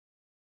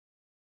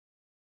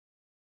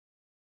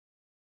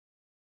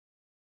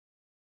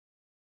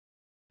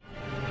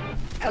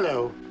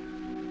Hello,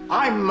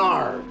 I'm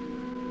Marv.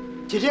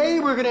 Today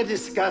we're going to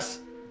discuss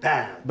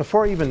bad.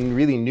 Before I even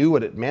really knew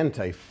what it meant,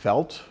 I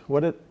felt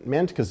what it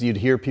meant, because you'd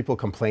hear people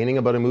complaining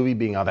about a movie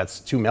being, oh, that's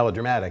too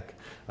melodramatic.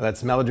 Oh,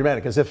 that's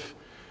melodramatic, as if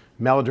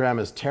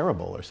melodrama is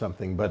terrible or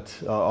something. But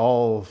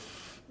all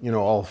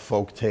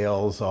folk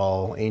tales,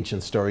 all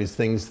ancient stories,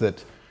 things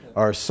that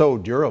are so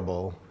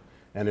durable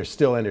and are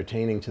still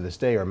entertaining to this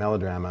day are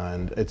melodrama.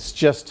 And it's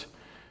just,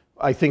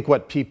 I think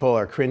what people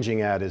are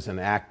cringing at is an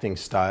acting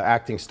style.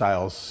 Acting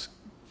styles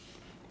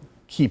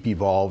keep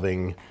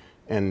evolving,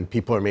 and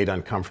people are made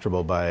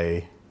uncomfortable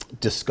by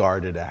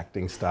discarded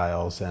acting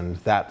styles, and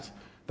that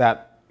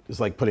is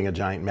like putting a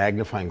giant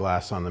magnifying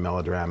glass on the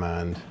melodrama,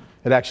 and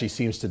it actually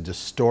seems to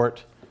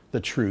distort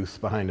the truth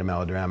behind a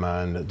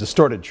melodrama, and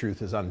distorted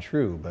truth is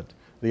untrue, but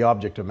the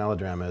object of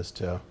melodrama is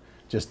to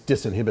just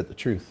disinhibit the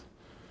truth.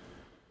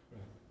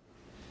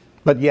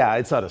 But yeah,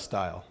 it's out of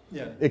style.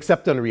 Yeah.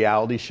 Except on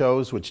reality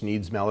shows, which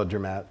needs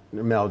melodrama.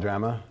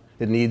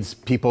 It needs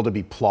people to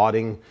be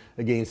plotting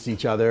against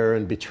each other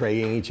and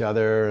betraying each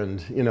other,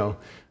 and it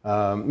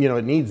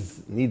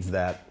needs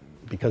that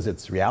because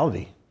it's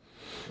reality.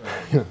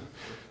 Right.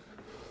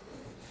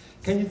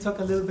 Can you talk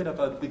a little bit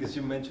about, because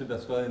you mentioned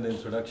as well in the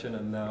introduction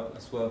and now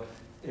as well,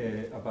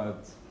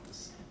 about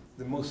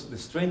the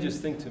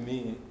strangest thing to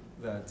me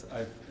that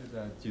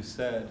you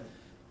said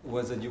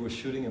was that you were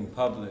shooting in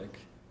public.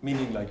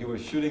 Meaning, like, you were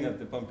shooting at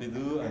the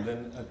Pompidou and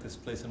then at this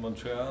place in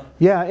Montreal?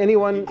 Yeah,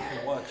 anyone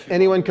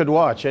could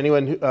watch.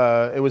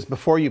 It was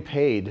before you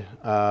paid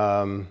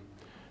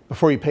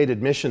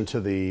admission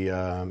to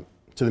the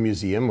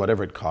museum,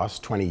 whatever it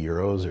cost, 20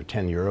 euros or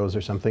 10 euros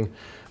or something.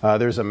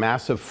 There's a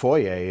massive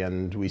foyer,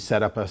 and we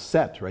set up a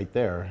set right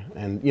there.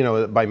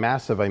 And, by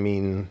massive, I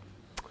mean,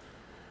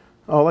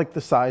 like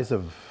the size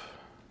of,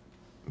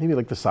 maybe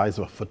like the size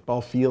of a football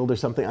field or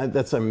something. I'm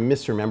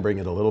misremembering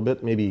it a little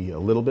bit, maybe a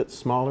little bit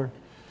smaller.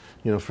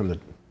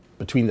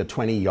 Between the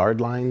 20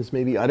 yard lines,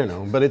 maybe, I don't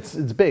know, but it's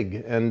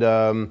big. And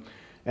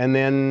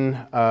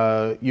then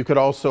you could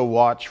also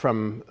watch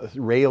from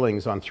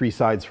railings on 3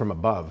 sides from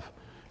above.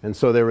 And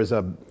so there was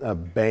a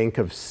bank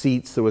of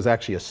seats. There was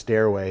actually a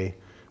stairway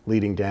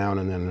leading down,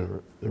 and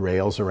then the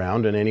rails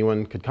around, and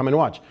anyone could come and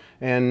watch.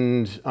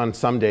 And on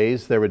some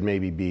days, there would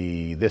maybe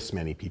be this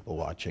many people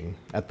watching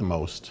at the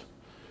most.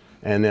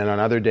 And then on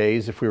other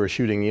days, if we were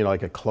shooting,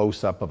 like a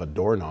close-up of a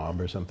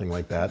doorknob or something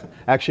like that.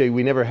 Actually,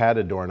 we never had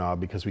a doorknob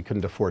because we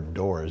couldn't afford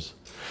doors.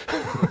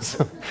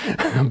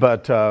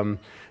 But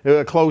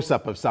a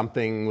close-up of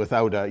something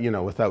without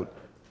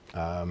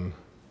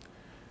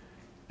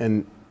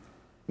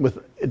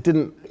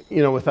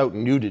without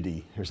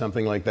nudity or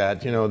something like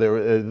that.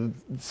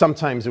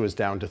 Sometimes it was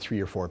down to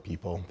 3 or 4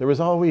 people. There were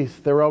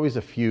always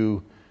a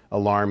few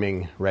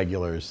alarming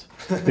regulars,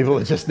 people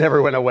that just never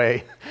went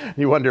away.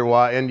 You wonder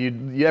why,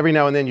 and every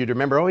now and then you'd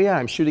remember, oh yeah,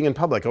 I'm shooting in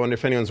public. I wonder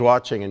if anyone's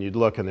watching, and you'd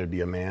look, and there'd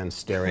be a man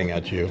staring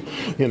at you,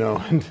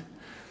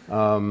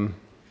 And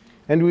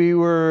we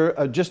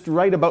were just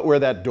right about where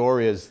that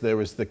door is. There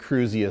was the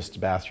cruisiest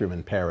bathroom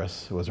in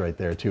Paris. It was right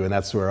there too, and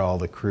that's where all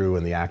the crew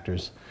and the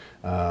actors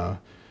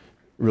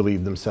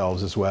relieved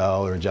themselves as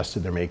well, or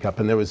adjusted their makeup.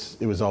 And it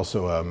was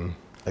also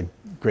a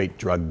great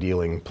drug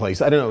dealing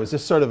place. I don't know, it was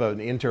just sort of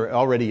an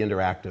already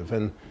interactive,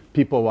 and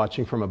people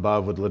watching from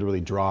above would literally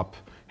drop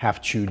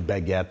half-chewed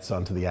baguettes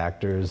onto the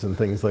actors and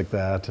things like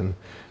that, and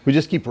we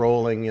just keep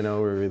rolling,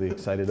 we're really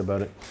excited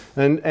about it.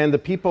 And the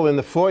people in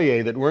the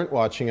foyer that weren't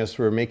watching us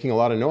were making a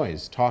lot of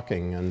noise,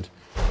 talking, and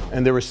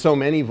there were so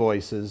many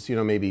voices,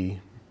 maybe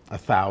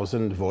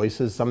 1,000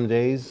 voices some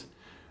days,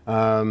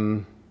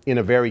 in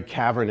a very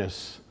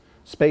cavernous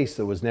space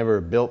that was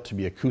never built to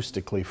be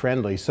acoustically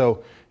friendly.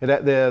 So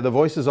the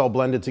voices all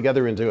blended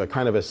together into a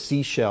kind of a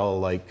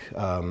seashell-like,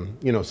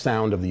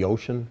 sound of the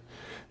ocean.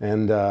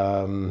 You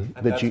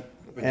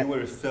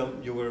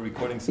were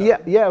recording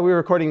sound? Yeah, we were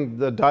recording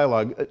the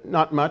dialogue.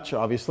 Not much,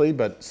 obviously,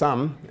 but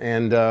some.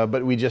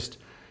 But we just,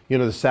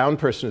 the sound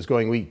person is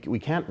going, we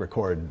can't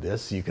record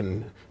this. You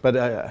can, but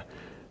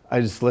I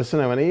just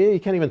listened. I went, you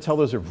can't even tell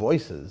those are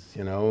voices.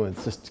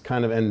 It's just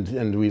kind of,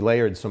 and we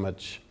layered so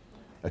much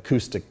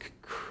acoustic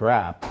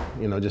crap,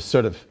 just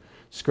sort of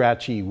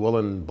scratchy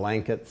woolen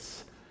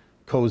blankets,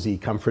 cozy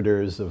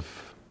comforters of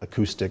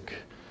acoustic,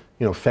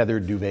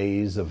 feathered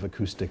duvets of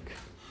acoustic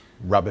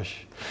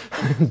rubbish,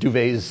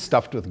 duvets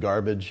stuffed with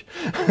garbage.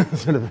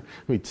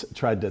 We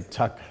tried to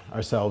tuck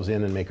ourselves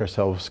in and make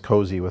ourselves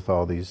cozy with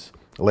all these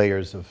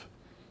layers of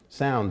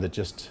sound that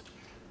just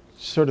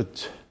sort of,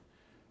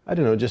 I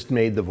don't know, just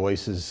made the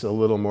voices a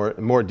little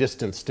more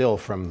distant still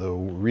from the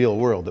real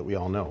world that we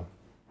all know.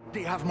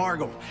 They have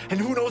Margot, and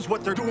who knows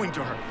what they're doing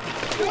to her.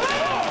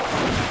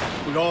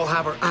 We all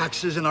have our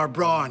axes and our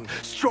brawn.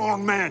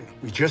 Strong men.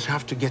 We just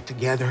have to get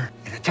together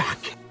and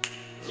attack.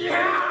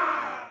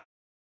 Yeah!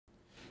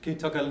 Can you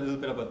talk a little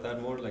bit about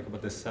that more, like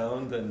about the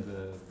sound and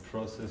the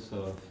process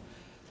of...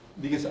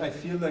 Because I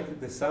feel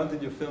like the sound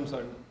in your films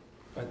are,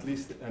 at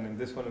least, and in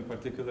this one in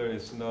particular,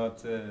 is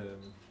not...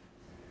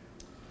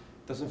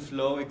 doesn't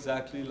flow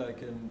exactly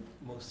like in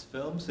most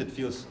films. It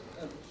feels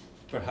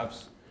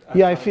perhaps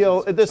Yeah, I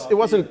feel this. It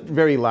wasn't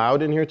very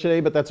loud in here today,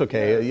 but that's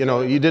okay. Yeah, you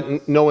know, you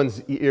didn't. No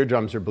one's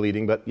eardrums are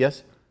bleeding, but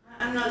yes.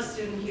 I'm not a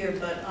student here,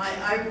 but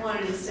I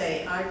wanted to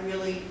say I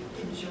really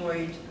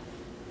enjoyed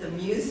the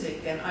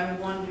music, and I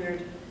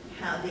wondered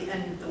how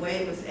the way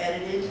it was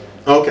edited.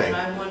 Okay. And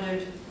I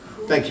wondered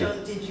who Thank you.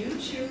 did you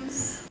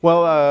choose?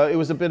 Well, it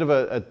was a bit of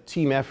a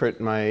team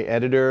effort. My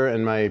editor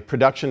and my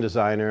production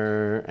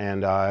designer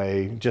and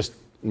I just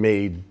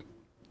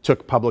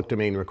took public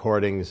domain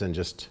recordings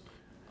and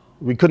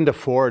we couldn't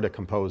afford a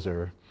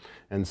composer.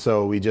 And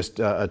so we just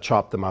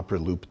chopped them up or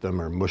looped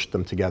them or mushed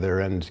them together.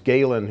 And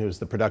Galen, who's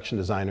the production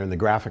designer and the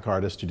graphic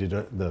artist who did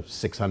the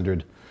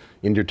 600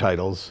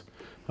 intertitles,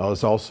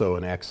 was also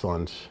an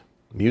excellent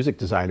music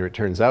designer, it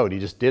turns out. He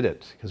just did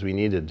it because we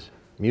needed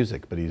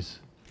music, but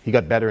he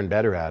got better and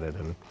better at it.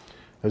 And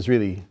I was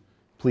really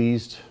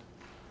pleased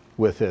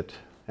with it.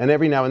 And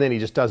every now and then he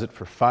just does it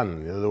for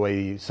fun. The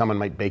way someone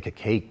might bake a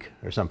cake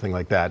or something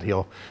like that.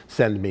 He'll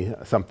send me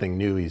something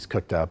new he's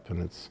cooked up,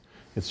 and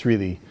it's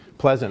really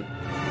pleasant.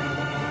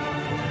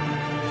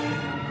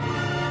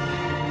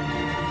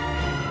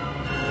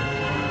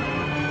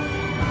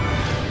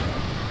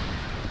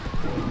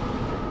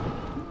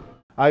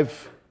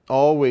 I've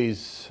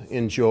always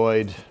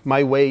enjoyed,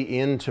 my way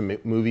into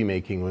movie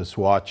making was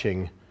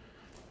watching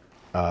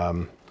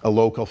a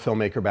local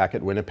filmmaker back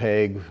at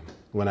Winnipeg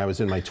when I was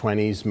in my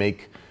 20s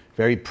make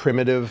very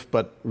primitive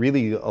but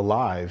really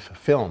alive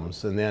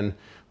films. And then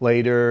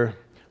later,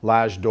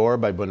 L'Âge d'Or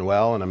by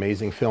Buñuel, an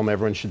amazing film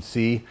everyone should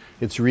see.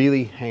 It's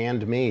really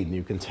handmade, and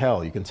you can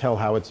tell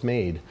how it's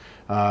made.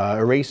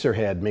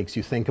 Eraserhead makes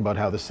you think about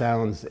how the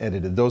sound's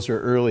edited. Those are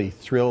early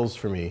thrills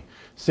for me.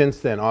 Since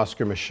then,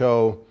 Oscar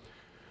Michaud,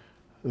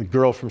 The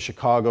Girl from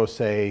Chicago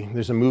say,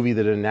 there's a movie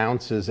that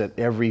announces at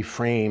every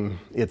frame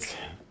its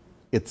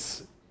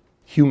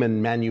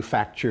human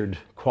manufactured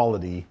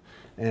quality.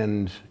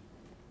 And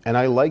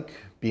I like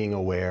being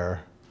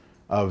aware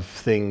of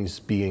things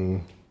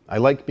I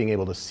like being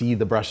able to see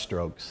the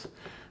brushstrokes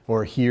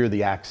or hear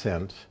the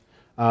accent.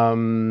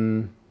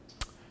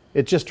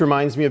 It just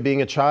reminds me of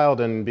being a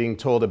child and being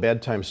told a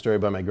bedtime story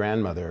by my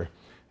grandmother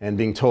and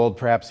being told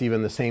perhaps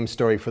even the same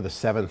story for the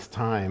 7th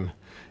time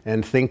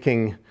and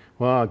thinking,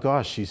 well,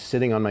 gosh, she's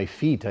sitting on my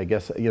feet. I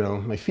guess, you know,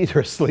 my feet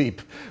are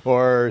asleep.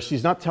 Or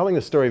she's not telling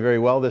the story very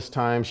well this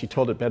time. She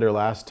told it better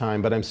last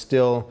time, but I'm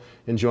still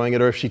enjoying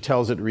it. Or if she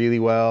tells it really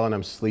well and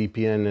I'm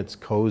sleepy and it's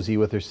cozy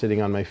with her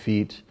sitting on my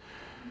feet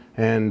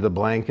and the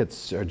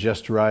blankets are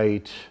just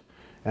right.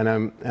 And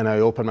I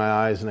open my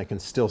eyes and I can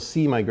still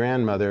see my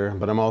grandmother,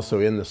 but I'm also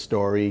in the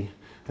story.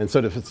 And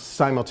sort of it's a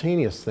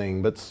simultaneous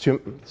thing. But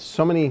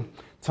so many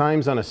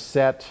times on a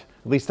set,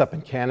 at least up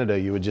in Canada,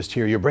 you would just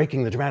hear, you're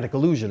breaking the dramatic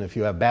illusion if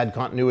you have bad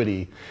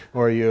continuity,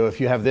 or if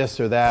you have this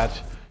or that.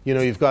 You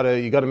know, you got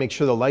to make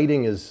sure the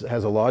lighting has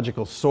a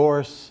logical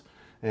source,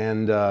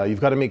 and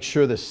you've got to make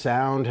sure the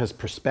sound has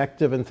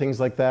perspective and things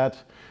like that.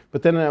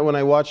 But then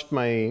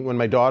when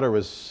my daughter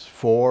was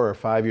 4 or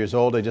 5 years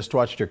old, I just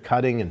watched her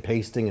cutting and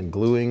pasting and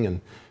gluing and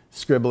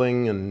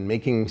scribbling and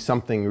making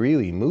something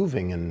really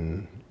moving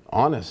and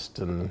honest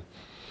and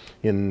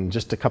in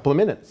just a couple of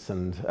minutes.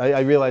 And I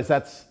realized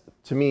that's,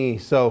 to me,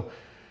 so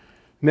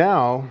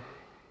now,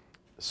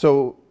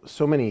 so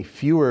many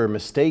fewer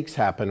mistakes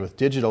happen with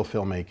digital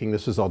filmmaking.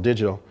 This is all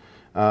digital,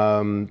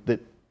 that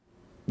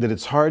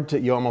it's hard to,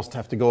 you almost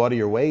have to go out of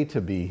your way to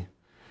be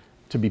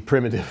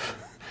primitive.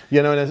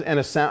 You know, and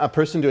a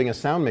person doing a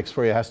sound mix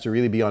for you has to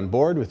really be on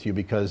board with you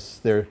because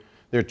they're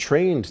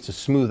trained to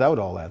smooth out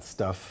all that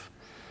stuff,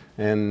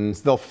 and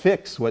they'll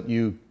fix what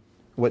you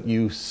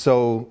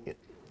so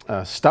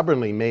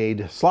stubbornly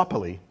made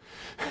sloppily.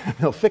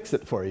 They'll fix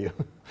it for you,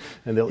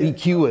 and they'll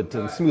EQ it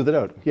and smooth it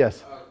out.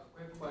 Yes.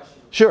 Quick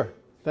question. Sure.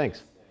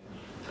 Thanks.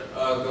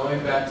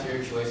 Going back to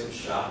your choice of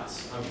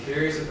shots, I'm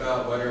curious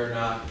about whether or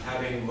not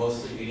having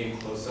mostly medium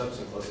close-ups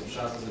and close-up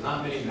shots, there's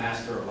not many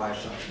master or wide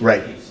shots.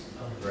 Right.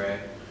 Right.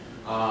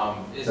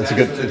 That's a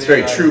good. It's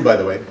very true, by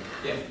the way.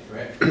 Yeah.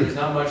 Right. There's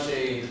not much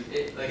is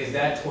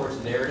that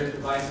towards narrative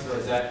devices, or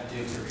is that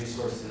due to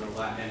resources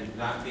and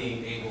not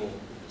being able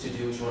to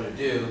do what you want to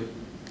do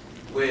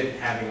with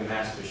having a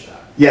master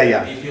shot?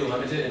 Yeah. Do you feel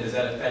limited, and does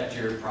that affect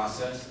your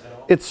process at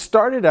all? It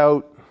started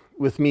out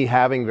with me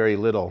having very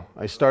little.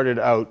 I started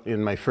out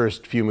in my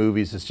first few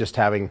movies as just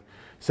having,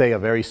 say, a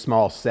very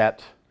small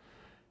set.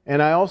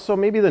 And I also,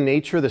 maybe the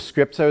nature of the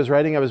scripts I was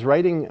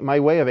writing, my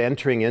way of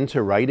entering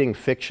into writing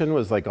fiction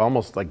was like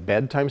almost like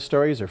bedtime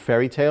stories or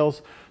fairy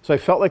tales. So I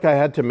felt like I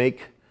had to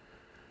make,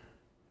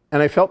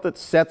 and I felt that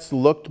sets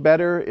looked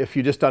better if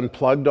you just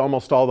unplugged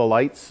almost all the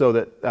lights so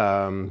that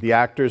the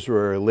actors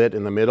were lit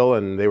in the middle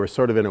and they were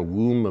sort of in a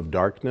womb of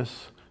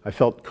darkness. I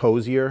felt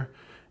cozier,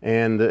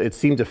 and it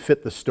seemed to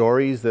fit the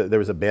stories. There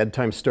was a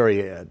bedtime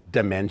story, a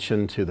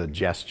dimension to the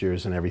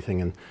gestures and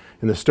everything in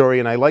the story,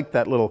 and I liked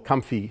that little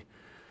comfy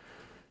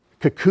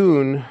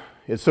cocoon.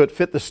 So it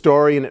fit the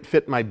story and it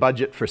fit my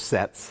budget for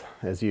sets,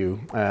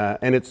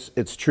 and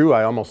it's true.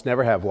 I almost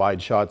never have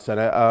wide shots,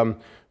 and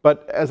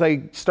But as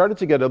I started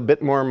to get a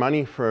bit more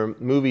money for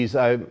movies,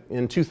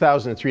 in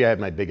 2003 I had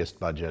my biggest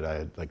budget. I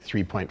had like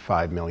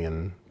 $3.5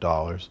 million.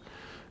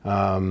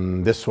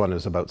 This one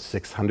is about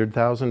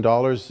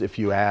 $600,000 if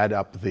you add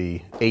up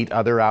the 8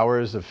 other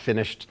hours of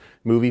finished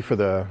movie for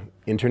the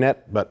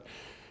internet. But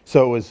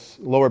so it was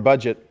lower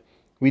budget.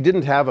 We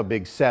didn't have a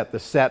big set. The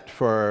set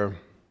for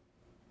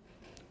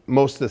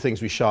most of the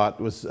things we shot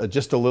was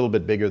just a little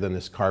bit bigger than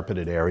this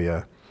carpeted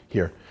area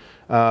here.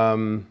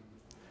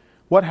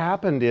 What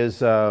happened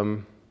is as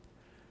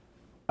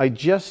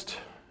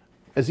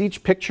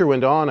each picture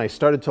went on, I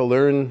started to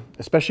learn,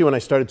 especially when I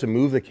started to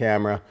move the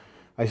camera,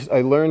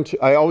 I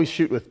always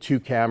shoot with 2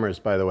 cameras,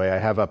 by the way. I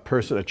have a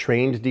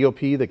trained DOP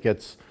that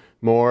gets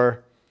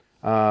more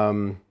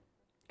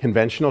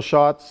conventional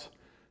shots,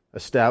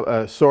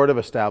 sort of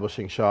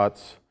establishing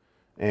shots,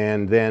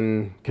 and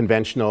then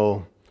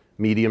conventional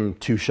medium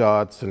 2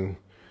 shots and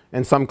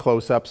some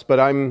close-ups. But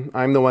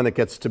I'm the one that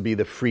gets to be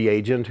the free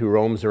agent who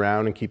roams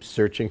around and keeps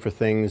searching for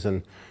things.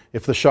 And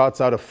if the shot's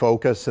out of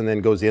focus and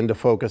then goes into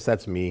focus,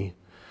 that's me.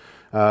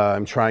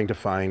 I'm trying to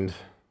find,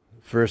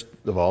 first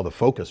of all, the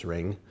focus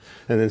ring,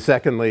 and then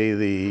secondly,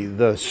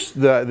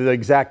 the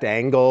exact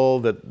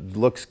angle that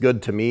looks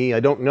good to me. I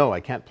don't know.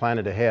 I can't plan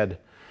it ahead.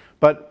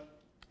 But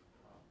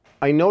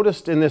I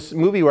noticed in this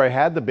movie where I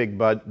had the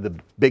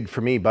big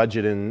for me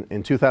budget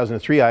in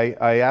 2003,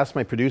 I asked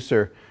my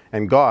producer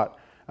and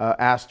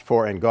asked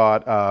for and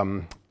got,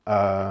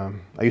 I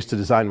used to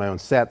design my own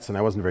sets and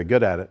I wasn't very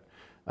good at it,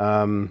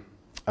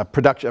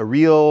 a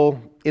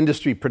real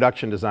industry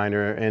production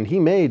designer, and he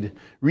made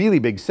really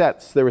big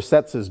sets. There were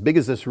sets as big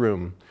as this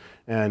room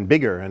and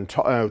bigger and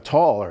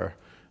taller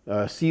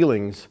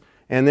ceilings.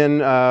 And then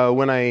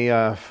when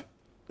I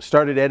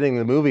started editing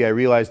the movie, I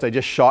realized I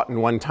just shot in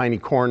one tiny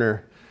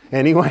corner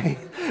anyway.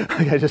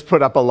 I just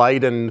put up a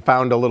light and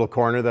found a little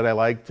corner that I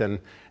liked, and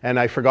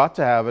I forgot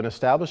to have an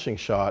establishing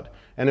shot.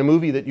 And a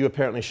movie that you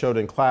apparently showed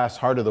in class,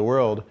 Heart of the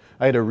World,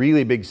 I had a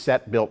really big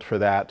set built for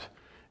that.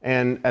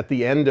 And at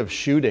the end of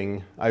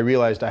shooting, I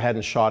realized I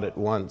hadn't shot it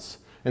once.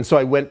 And so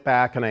I went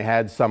back and I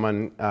had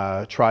someone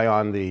try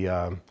on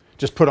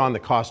just put on the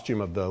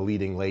costume of the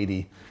leading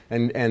lady.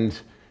 And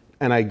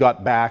I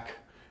got back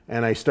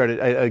and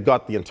I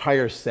got the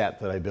entire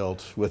set that I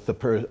built with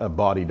a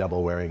body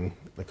double wearing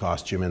the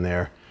costume in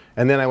there.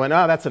 And then I went,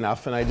 oh, that's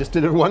enough. And I just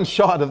did one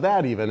shot of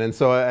that even. And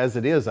so as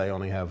it is, I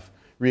only have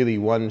really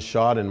one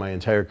shot in my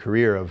entire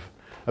career of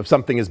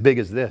something as big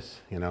as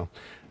this, you know.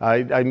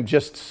 I'm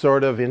just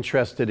sort of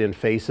interested in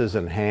faces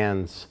and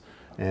hands.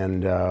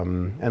 And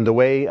the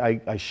way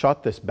I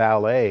shot this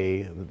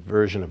ballet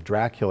version of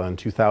Dracula in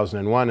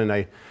 2001, and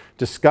I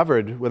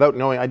discovered, without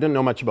knowing, I didn't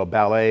know much about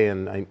ballet,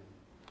 and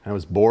I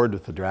was bored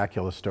with the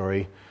Dracula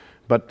story,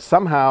 but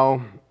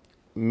somehow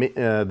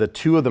the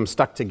 2 of them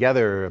stuck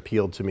together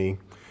appealed to me,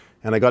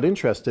 and I got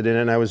interested in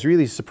it, and I was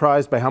really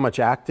surprised by how much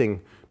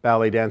acting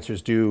ballet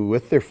dancers do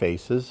with their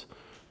faces,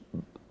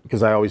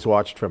 because I always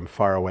watched from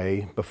far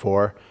away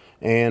before,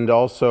 and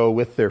also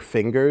with their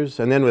fingers,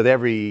 and then with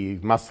every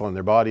muscle in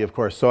their body, of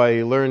course. So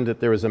I learned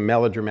that there was a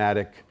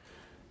melodramatic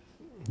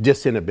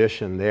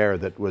disinhibition there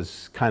that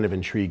was kind of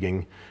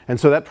intriguing. And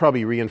so that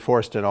probably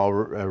reinforced an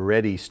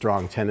already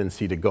strong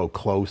tendency to go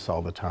close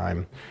all the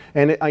time.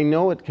 And I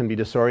know it can be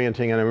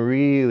disorienting, and I'm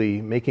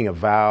really making a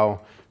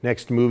vow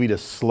next movie to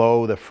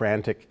slow the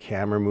frantic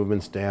camera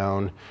movements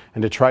down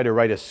and to try to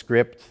write a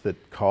script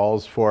that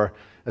calls for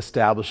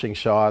establishing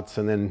shots.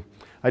 And then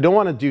I don't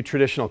want to do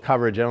traditional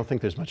coverage. I don't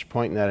think there's much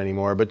point in that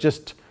anymore, but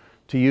just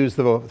to use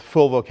the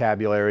full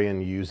vocabulary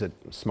and use it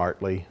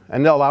smartly,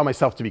 and allow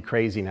myself to be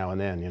crazy now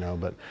and then, you know,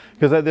 but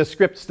because the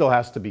script still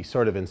has to be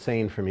sort of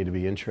insane for me to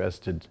be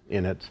interested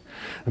in it.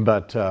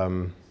 But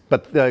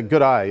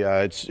good eye,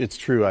 it's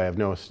true, I have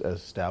no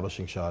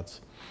establishing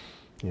shots.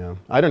 You know,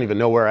 I don't even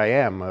know where I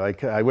am.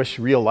 Like, I wish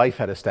real life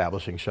had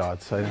establishing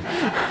shots. Sorry,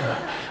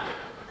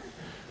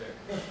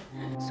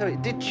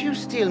 did you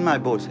steal my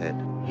boar's head?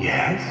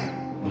 Yes?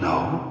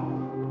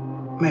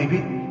 No?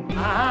 Maybe?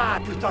 Ah,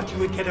 you thought you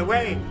would get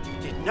away, but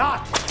you did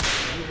not.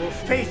 You will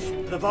face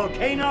the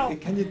volcano.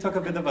 Can you talk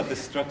a bit about the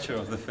structure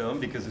of the film?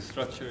 Because the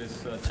structure is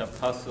such a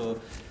puzzle.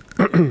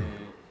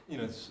 You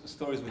know,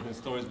 stories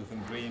within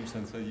dreams,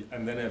 and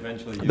then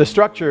eventually the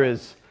structure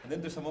is. And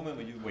then there's a moment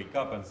where you wake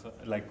up, and so,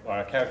 like, or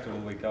a character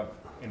will wake up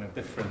in a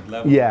different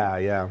level. Yeah,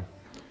 yeah.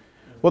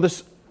 Well,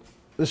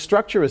 the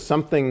structure is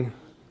something.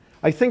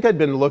 I think I'd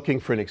been looking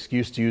for an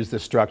excuse to use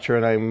this structure,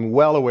 and I'm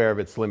well aware of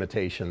its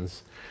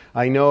limitations.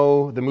 I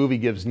know the movie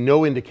gives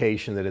no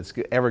indication that it's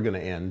ever going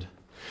to end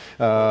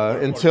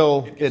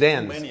until it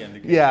ends.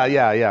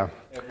 Yeah.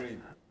 Every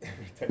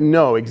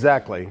no,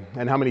 exactly.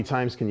 And how many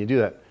times can you do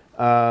that?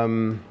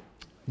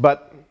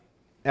 But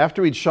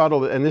after we'd shot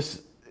all and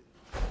this,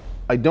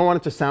 I don't want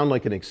it to sound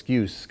like an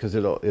excuse, because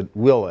it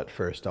will at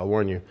first, I'll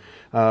warn you.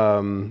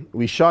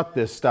 We shot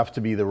this stuff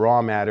to be the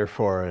raw matter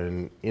for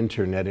an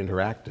internet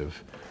interactive,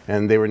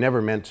 and they were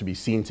never meant to be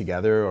seen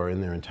together or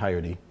in their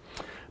entirety.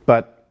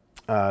 But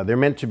they're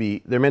meant to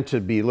be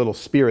little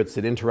spirits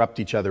that interrupt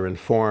each other and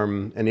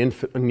form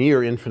a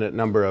near infinite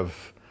number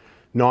of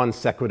non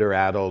sequitur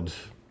addled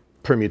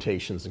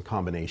permutations and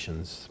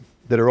combinations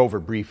that are over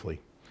briefly.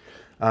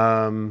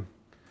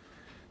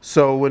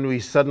 So when we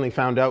suddenly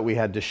found out we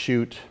had to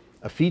shoot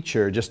a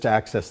feature just to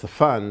access the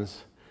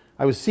funds,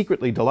 I was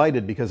secretly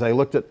delighted because I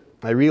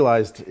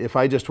realized if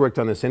I just worked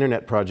on this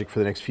internet project for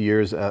the next few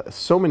years,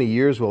 so many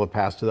years will have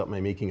passed without my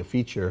making a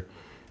feature.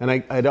 And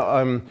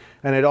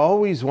I'd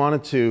always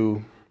wanted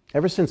to,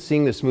 ever since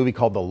seeing this movie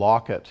called The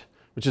Locket,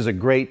 which is a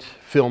great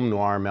film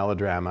noir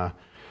melodrama,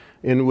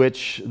 in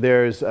which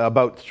there's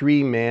about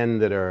 3 men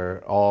that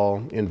are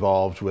all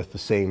involved with the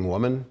same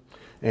woman.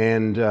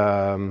 And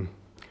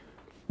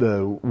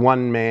the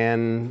one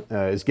man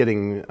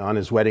on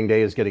his wedding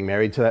day is getting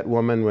married to that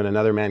woman when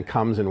another man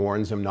comes and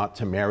warns him not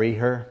to marry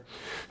her.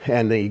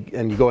 And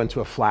you go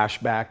into a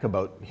flashback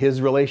about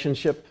his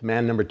relationship,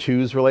 man number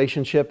 2's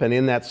relationship. And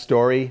in that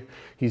story,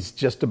 he's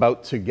just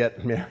about to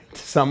get married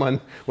to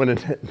someone when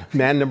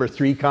man number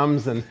 3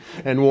 comes and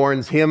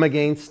warns him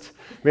against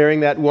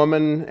marrying that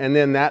woman. And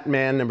then that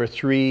man number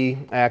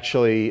 3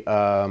 actually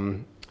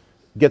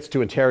gets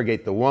to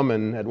interrogate the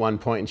woman at one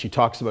point, and she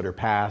talks about her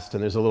past,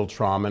 and there's a little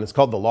trauma, and it's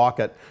called The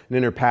Locket. And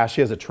in her past,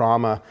 she has a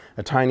trauma,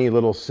 a tiny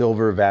little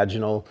silver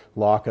vaginal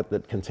locket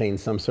that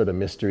contains some sort of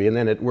mystery, and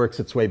then it works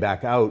its way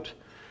back out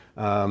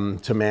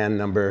to man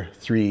number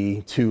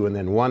 3, 2, and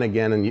then 1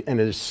 again, and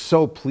it is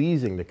so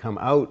pleasing to come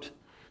out.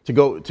 To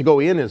go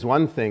in is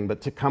one thing,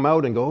 but to come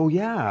out and go, oh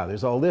yeah,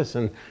 there's all this,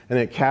 and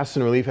it casts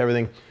in relief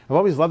everything. I've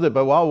always loved it,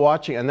 but while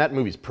watching, and that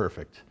movie's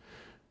perfect.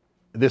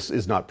 This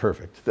is not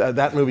perfect.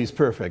 That movie's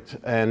perfect,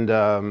 and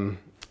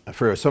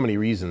for so many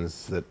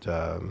reasons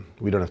that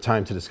we don't have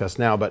time to discuss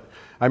now. But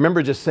I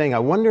remember just saying, I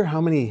wonder how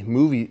many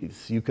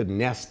movies you could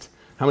nest,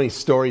 how many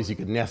stories you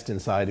could nest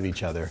inside of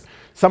each other.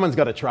 Someone's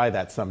got to try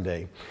that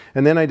someday.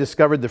 And then I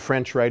discovered the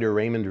French writer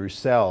Raymond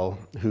Roussel,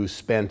 who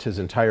spent his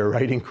entire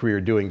writing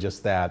career doing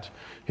just that.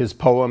 His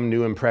poem,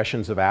 New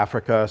Impressions of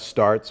Africa,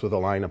 starts with a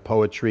line of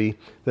poetry.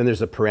 Then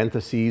there's a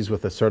parentheses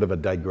with a sort of a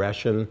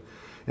digression.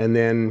 And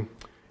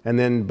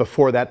then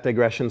before that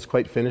digression's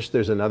quite finished,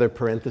 there's another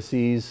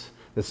parentheses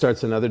that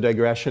starts another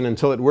digression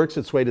until it works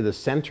its way to the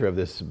center of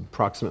this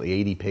approximately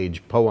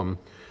 80-page poem.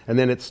 And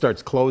then it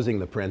starts closing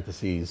the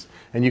parentheses.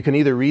 And you can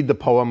either read the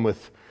poem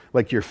with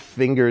like your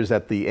fingers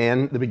at the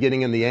end, the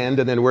beginning and the end,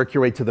 and then work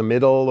your way to the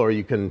middle, or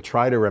you can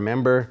try to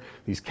remember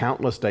these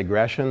countless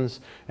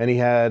digressions. And he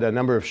had a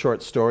number of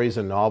short stories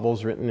and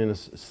novels written in the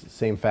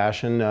same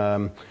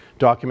fashion.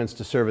 Documents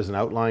to serve as an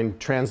outline,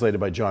 translated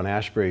by John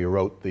Ashbery, who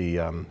wrote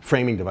the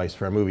framing device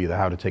for our movie, The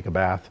How to Take a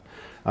Bath.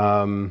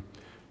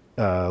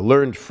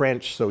 Learned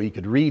French so he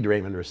could read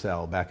Raymond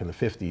Roussel back in the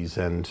 50s.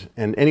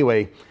 And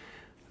anyway,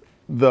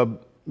 the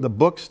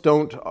books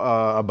don't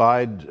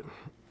abide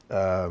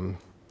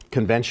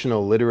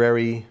conventional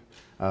literary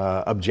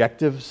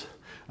objectives.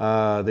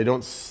 They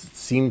don't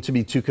seem to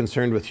be too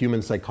concerned with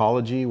human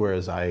psychology,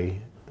 whereas I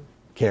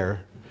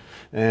care,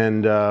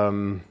 and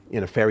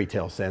in a fairy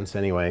tale sense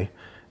anyway.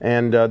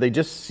 And they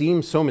just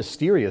seem so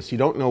mysterious. You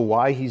don't know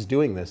why he's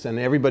doing this. And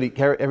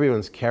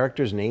everyone's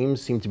characters'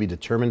 names seem to be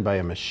determined by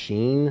a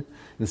machine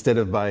instead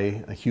of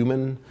by a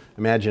human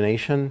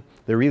imagination.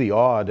 They're really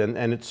odd.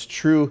 And it's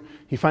true,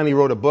 he finally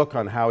wrote a book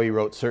on how he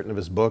wrote certain of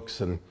his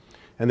books. And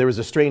there was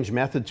a strange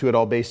method to it,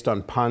 all based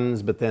on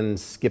puns, but then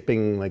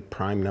skipping like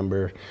prime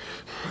number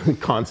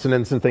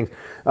consonants and things.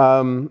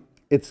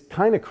 It's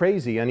kind of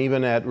crazy. And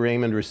even at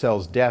Raymond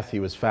Roussel's death, he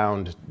was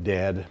found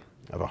dead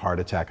of a heart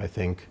attack, I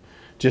think,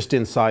 just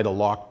inside a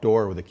locked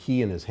door with a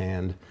key in his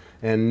hand,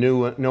 and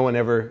no one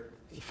ever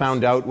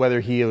found out whether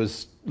he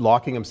was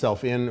locking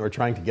himself in or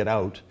trying to get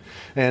out.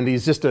 And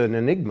he's just an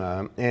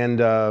enigma.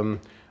 And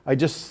I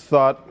just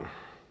thought,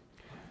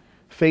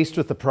 faced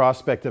with the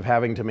prospect of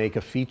having to make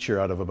a feature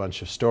out of a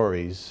bunch of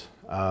stories,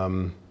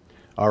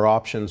 our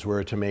options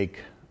were to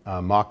make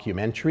a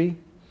mockumentary,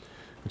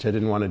 which I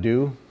didn't want to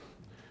do,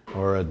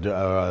 or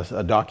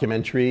a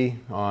documentary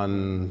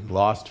on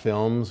lost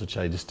films, which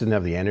I just didn't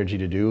have the energy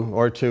to do,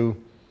 or to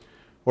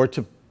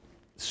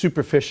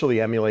superficially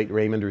emulate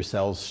Raymond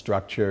Roussel's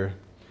structure.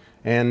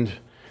 And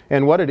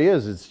what it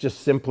is, it's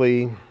just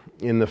simply,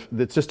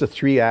 it's just a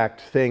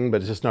 3-act thing, but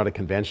it's just not a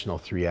conventional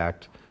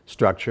 3-act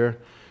structure.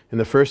 In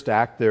the first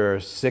act, there are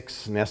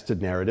 6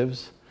 nested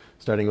narratives,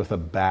 starting with a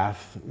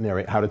bath,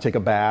 how to take a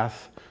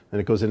bath, then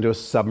it goes into a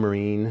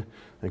submarine,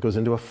 then it goes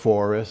into a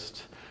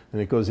forest,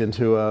 then it goes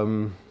into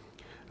a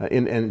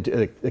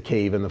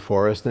cave in the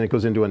forest, then it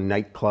goes into a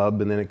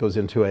nightclub, and then it goes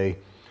into a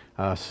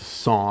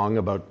song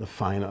about the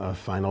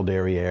final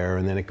derriere,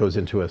 and then it goes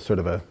into a sort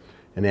of an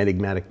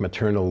enigmatic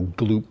maternal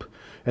gloop,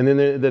 and then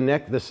and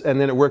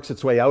then it works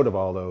its way out of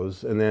all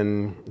those. And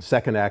then the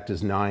second act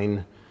is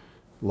 9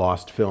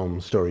 lost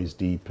film stories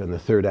deep, and the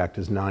third act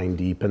is 9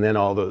 deep, and then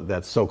all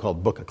that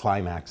so-called book of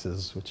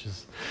climaxes, which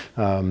is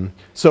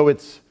so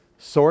it's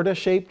sort of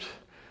shaped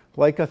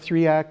like a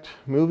 3-act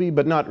movie,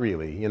 but not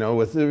really. You know,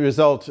 with the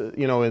result,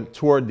 you know,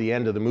 toward the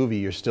end of the movie,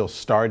 you're still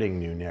starting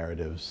new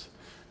narratives.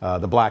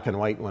 The black and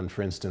white one,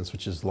 for instance,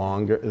 which is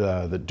longer,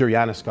 the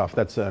Duryanuskov,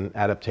 that's an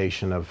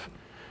adaptation of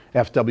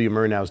F.W.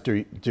 Murnau's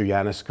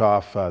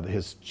Duryanuskov,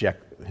 his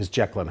his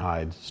Jekyll and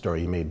Hyde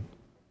story he made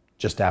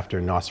just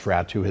after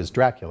Nosferatu, his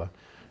Dracula.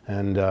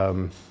 And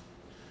you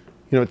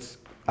know,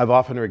 I've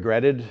often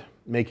regretted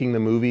making the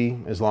movie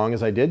as long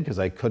as I did, because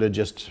I could have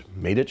just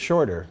made it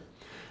shorter.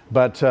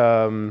 But,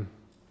 and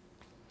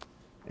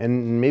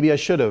maybe I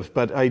should have,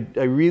 but I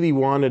really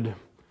wanted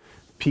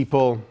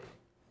people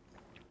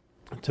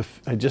to,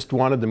 I just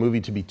wanted the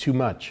movie to be too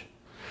much.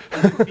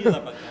 How do you feel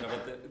about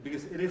that?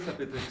 Because it is a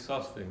bit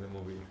exhausting, the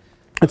movie.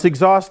 It's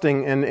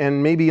exhausting,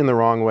 and maybe in the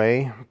wrong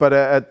way, but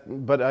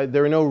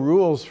there are no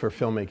rules for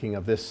filmmaking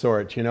of this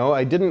sort, you know?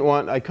 I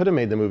could have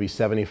made the movie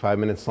 75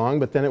 minutes long,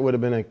 but then it would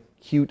have been a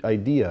cute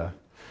idea.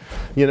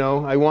 You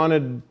know, I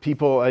wanted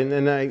people,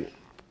 it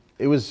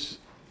was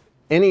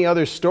any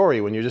other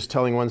story. When you're just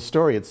telling one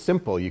story, it's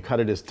simple. You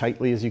cut it as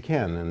tightly as you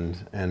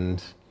can,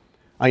 and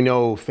I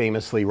know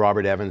famously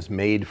Robert Evans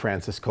made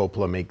Francis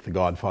Coppola make The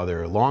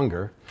Godfather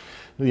longer.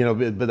 You know,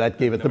 but that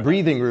gave it the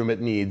breathing room it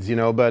needs, you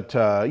know, but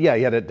yeah,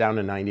 he had it down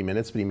to 90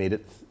 minutes, but he made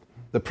it,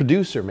 the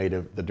producer made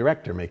it, the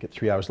director make it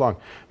 3 hours long.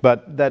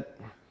 But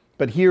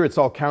here it's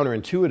all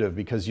counterintuitive,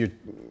 because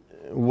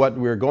what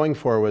we're going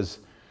for was,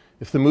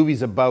 if the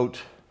movie's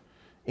about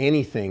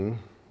anything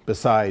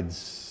besides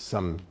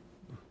some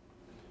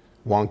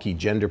wonky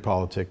gender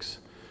politics,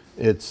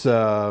 it's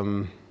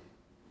about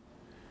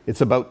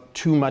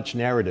too much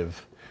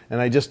narrative. And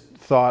I just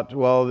thought,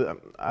 well,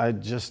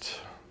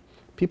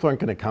 people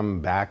aren't going to come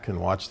back and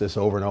watch this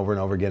over and over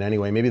and over again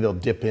anyway. Maybe they'll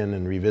dip in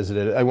and revisit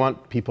it. I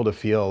want people to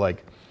feel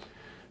like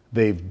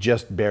they've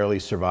just barely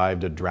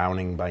survived a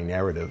drowning by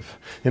narrative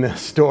in a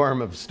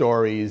storm of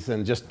stories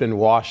and just been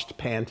washed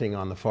panting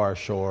on the far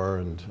shore.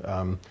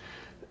 And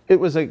it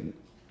was a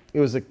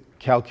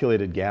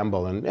calculated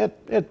gamble, and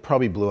it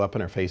probably blew up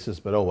in our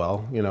faces, but oh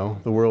well, you know,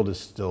 the world is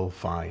still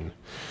fine,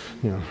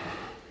 you know.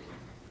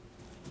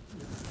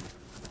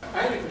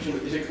 I had a question.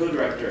 Is a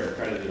co-director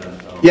credited on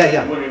the film?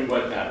 Yeah. I'm wondering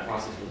what that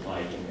process was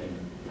like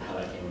and how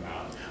that came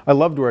about. I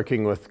loved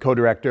working with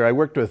co-director. I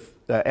worked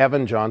with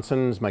Evan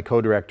Johnson as my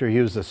co-director. He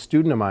was a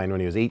student of mine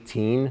when he was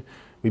 18.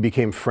 We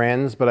became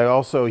friends, but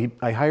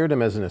I hired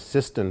him as an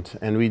assistant,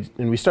 and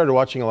we started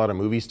watching a lot of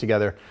movies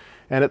together.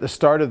 And at the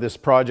start of this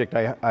project,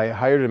 I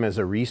hired him as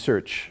a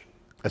research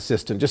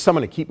assistant, just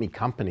someone to keep me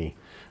company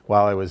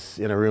while I was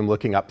in a room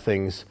looking up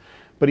things.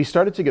 But he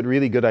started to get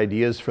really good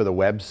ideas for the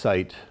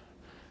website.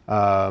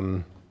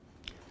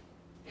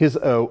 His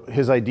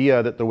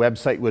idea that the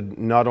website would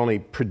not only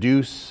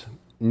produce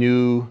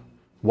new,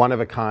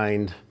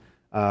 one-of-a-kind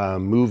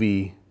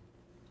movie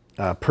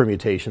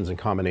permutations and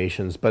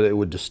combinations, but it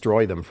would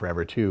destroy them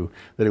forever too.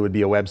 That it would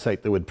be a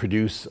website that would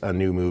produce a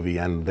new movie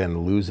and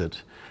then lose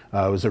it.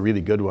 It was a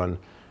really good one.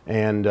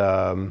 And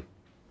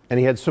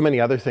he had so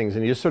many other things,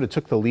 and he just sort of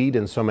took the lead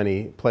in so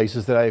many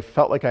places that I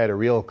felt like I had a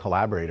real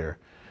collaborator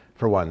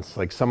for once,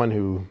 like someone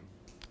who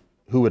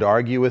would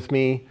argue with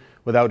me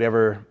without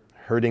ever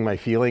hurting my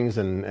feelings,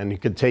 and he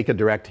could take a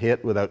direct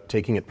hit without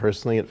taking it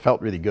personally. It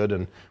felt really good,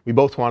 and we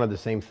both wanted the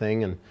same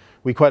thing, and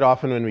we quite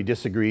often, when we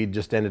disagreed,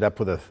 just ended up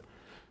with a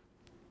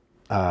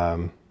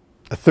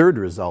third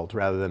result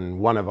rather than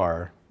one of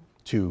our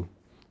two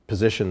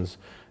positions.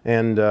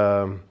 And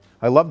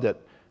I loved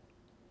it.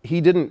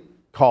 He didn't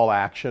call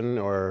action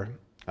or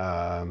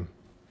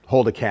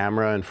hold a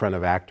camera in front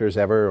of actors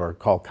ever, or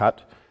call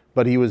cut,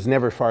 but he was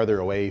never farther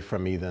away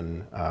from me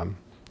than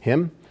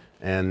him.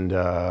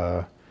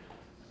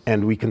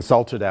 And we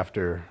consulted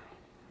after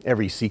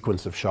every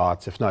sequence of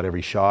shots, if not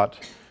every shot.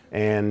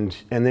 And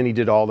then he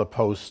did all the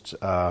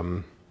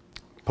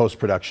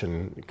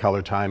post-production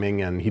color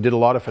timing, and he did a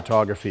lot of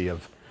photography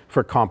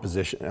for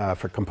composition,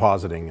 for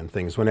compositing and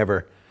things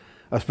whenever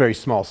a very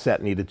small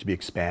set needed to be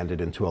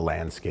expanded into a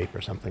landscape or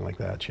something like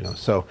that, you know.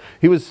 So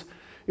it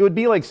would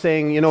be like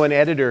saying, you know, an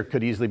editor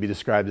could easily be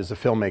described as a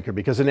filmmaker,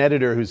 because an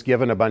editor who's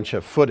given a bunch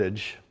of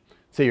footage,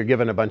 say you're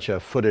given a bunch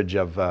of footage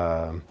of,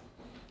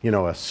 you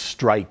know, a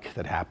strike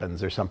that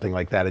happens or something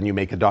like that, and you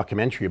make a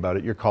documentary about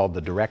it, you're called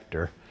the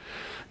director,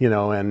 you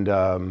know,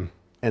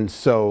 and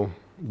so,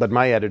 but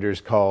my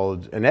editor's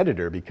called an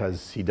editor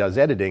because he does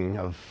editing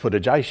of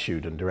footage I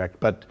shoot and direct,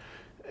 but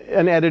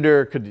an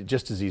editor could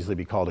just as easily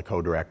be called a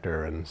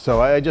co-director. And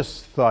so I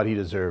just thought he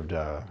deserved,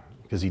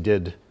 because he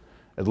did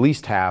at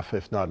least half,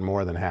 if not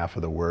more than half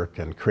of the work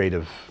and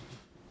creative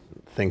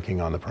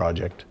thinking on the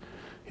project.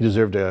 He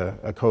deserved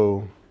a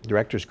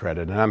co-director's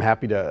credit, and I'm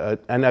happy to,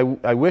 and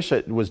I wish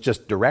it was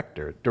just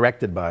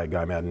directed by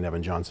Guy Maddin and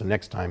Evan Johnson.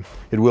 Next time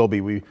it will be.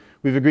 We've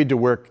agreed to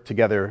work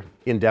together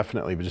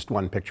indefinitely, but just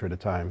one picture at a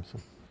time. So,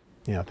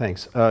 yeah,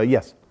 thanks.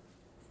 Yes?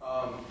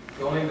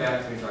 Going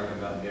back to talking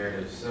about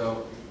narratives,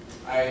 so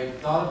I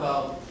thought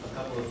about a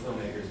couple of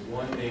filmmakers,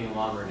 one being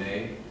Alon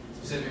Renee,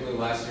 specifically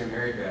last year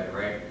Mary Bad,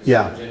 right?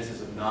 Yeah. The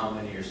genesis of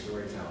non-linear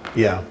storytelling.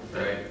 Yeah.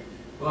 Right?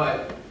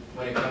 But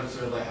when it comes to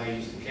sort of like how you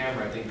use the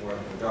camera, I think more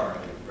of Godard,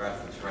 like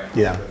breathless, right?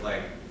 Yeah. With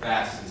like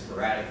fast and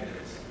sporadic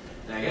minutes.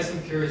 And I guess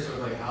I'm curious sort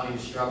of like how you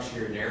structure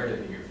your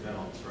narrative in your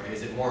films, right?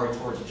 Is it more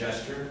towards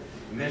gesture?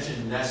 You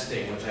mentioned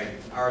nesting, which I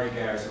already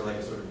get as sort of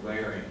like a sort of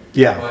layering.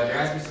 Yeah. But there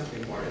has to be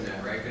something more than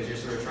that, right? Because you're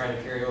sort of trying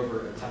to carry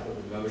over a type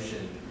of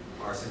emotion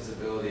our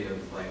sensibility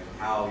of like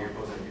how you're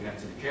supposed to connect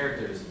to the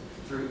characters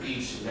through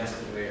each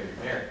nested layer of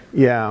your narrative.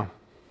 Yeah.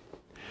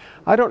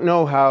 I don't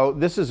know how,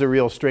 this is a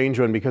real strange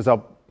one because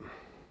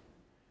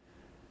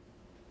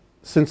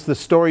since the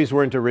stories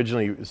weren't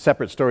originally,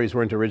 separate stories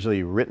weren't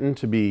originally written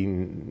to be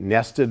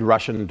nested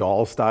Russian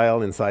doll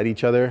style inside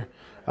each other,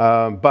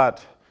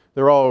 but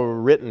they're all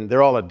written,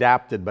 they're all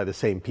adapted by the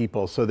same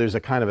people, so there's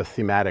a kind of a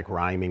thematic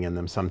rhyming in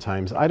them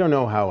sometimes. I don't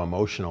know how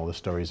emotional the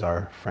stories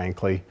are,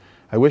 frankly.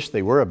 I wish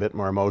they were a bit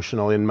more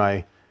emotional. In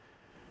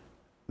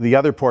the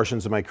other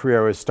portions of my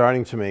career, I was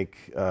starting to make,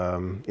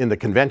 in the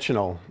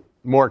conventional,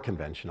 more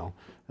conventional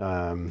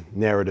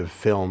narrative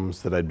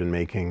films that I'd been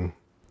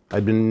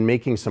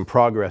making some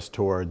progress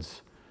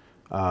towards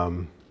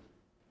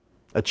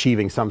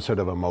achieving some sort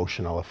of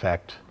emotional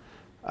effect.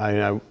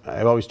 I've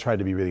always tried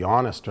to be really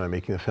honest when I'm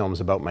making the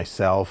films about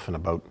myself and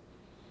about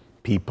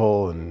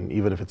people, and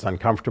even if it's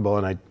uncomfortable,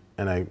 and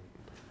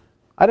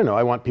I don't know,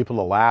 I want people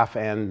to laugh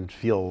and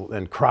feel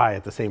and cry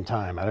at the same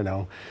time, I don't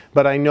know.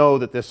 But I know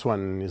that this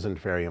one isn't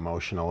very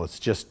emotional. It's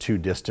just too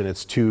distant,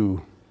 it's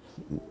too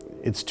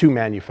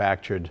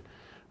manufactured.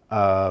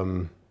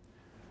 But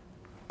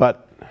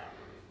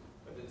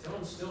the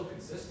tone's still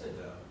consistent,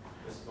 though.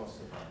 It's most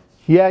of the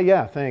time.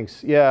 Yeah,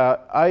 thanks. Yeah,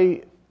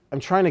 I'm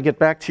trying to get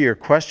back to your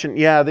question.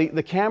 Yeah,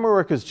 the camera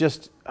work is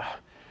just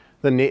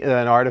an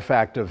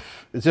artifact of,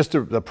 it's just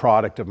the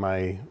product of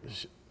my,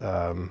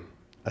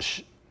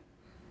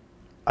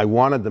 I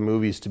wanted the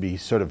movies to be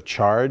sort of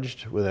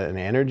charged with an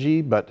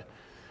energy, but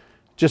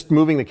just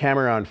moving the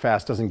camera around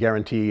fast doesn't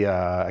guarantee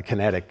a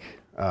kinetic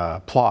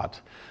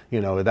plot.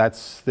 You know,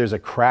 there's a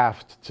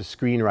craft to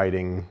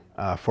screenwriting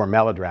for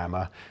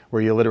melodrama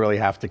where you literally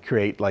have to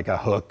create like a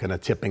hook and a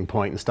tipping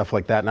point and stuff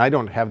like that. And I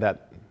don't have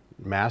that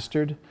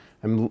mastered.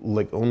 I'm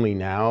like only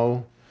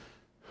now,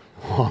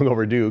 long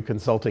overdue,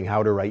 consulting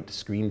how to write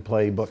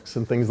screenplay books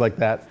and things like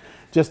that,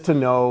 just to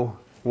know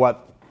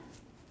what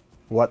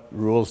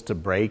rules to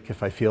break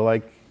if I feel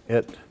like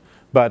it.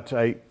 But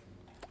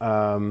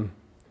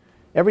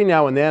every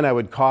now and then I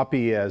would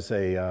copy as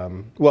I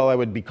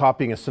would be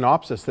copying a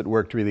synopsis that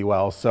worked really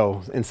well.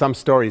 So, and some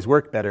stories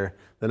work better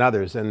than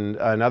others, and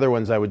in other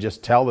ones I would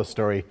just tell the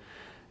story.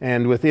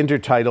 And with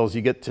intertitles,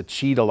 you get to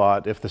cheat a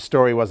lot. If the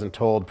story wasn't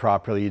told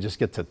properly, you just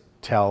get to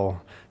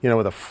tell, you know,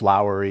 with a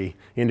flowery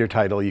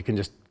intertitle, you can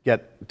just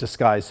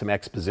disguise some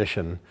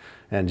exposition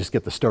and just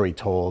get the story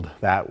told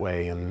that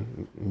way,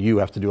 and you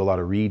have to do a lot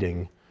of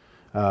reading.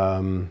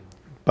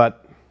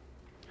 But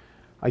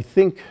I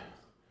think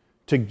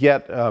to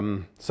get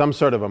some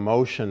sort of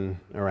emotion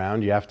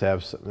around, you have to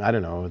have, I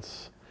don't know,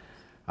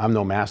 I'm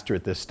no master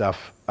at this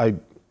stuff.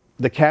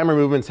 The camera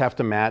movements have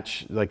to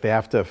match, like they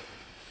have to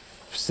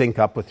sync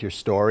up with your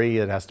story.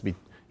 It has to be,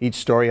 each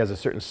story has a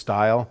certain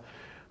style.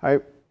 I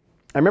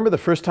remember the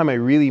first time I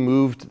really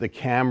moved the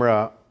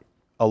camera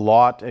a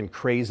lot and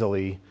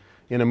crazily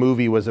in a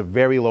movie was a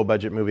very low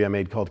budget movie I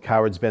made called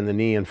Cowards Bend the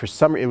Knee, and for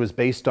some, it was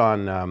based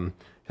on, it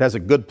has a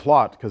good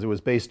plot because it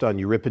was based on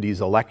Euripides'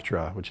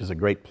 Electra, which is a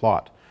great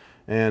plot.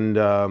 And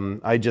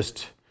I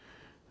just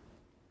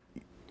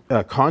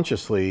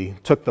consciously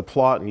took the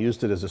plot and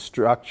used it as a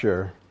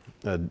structure,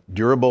 a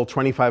durable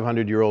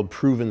 2,500-year-old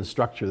proven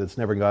structure that's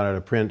never gone out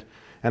of print.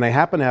 And I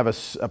happen to have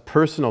a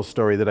personal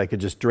story that I could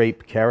just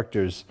drape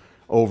characters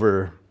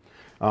over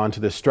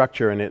onto this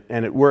structure, and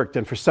it worked.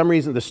 And for some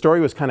reason, the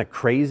story was kind of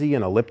crazy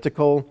and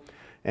elliptical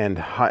and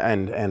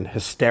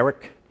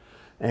hysteric.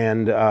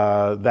 And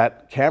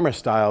that camera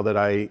style that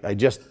I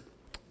just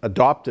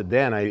adopted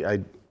then,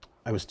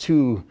 I was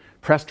too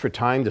pressed for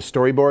time to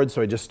storyboard,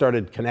 so I just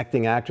started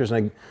connecting actors,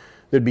 and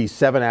there'd be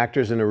 7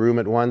 actors in a room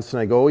at once,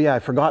 and I go, oh yeah, I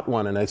forgot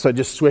one, and so I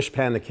just swish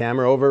pan the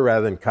camera over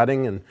rather than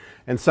cutting,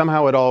 and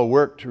somehow it all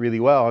worked really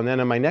well. And then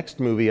in my next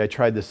movie, I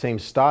tried the same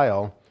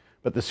style,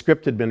 but the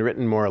script had been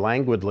written more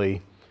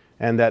languidly,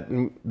 and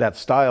that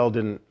style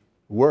didn't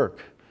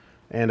work.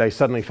 And I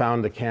suddenly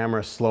found the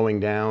camera slowing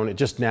down. It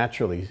just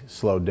naturally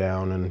slowed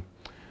down.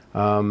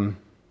 And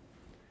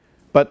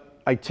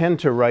but I tend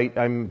to write,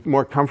 I'm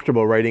more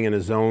comfortable writing in a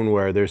zone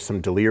where there's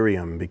some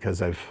delirium,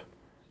 because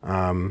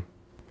the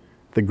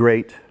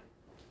great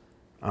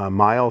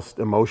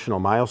emotional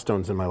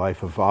milestones in my life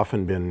have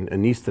often been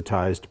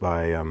anesthetized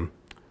by a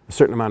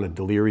certain amount of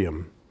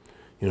delirium.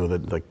 You know,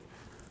 like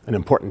an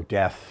important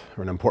death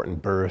or an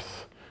important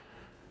birth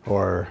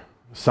or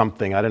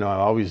something. I don't know, I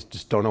always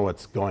just don't know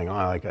what's going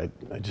on. Like I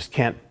just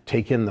can't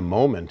take in the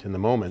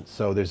moment.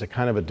 So there's a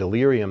kind of a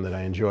delirium that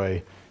I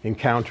enjoy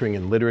encountering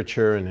in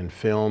literature and in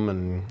film,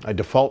 and I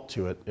default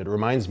to it. It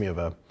reminds me of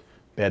a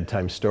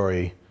bedtime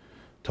story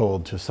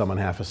told to someone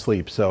half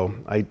asleep. So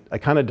I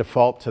kind of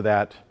default to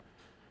that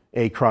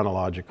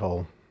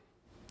achronological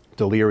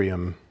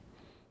delirium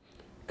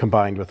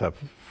combined with a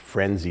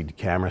frenzied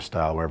camera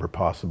style wherever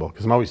possible,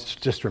 because I'm always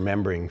just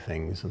remembering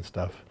things and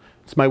stuff.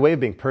 It's my way of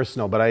being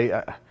personal, but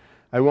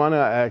I want to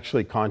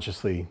actually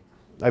consciously,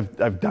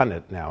 I've done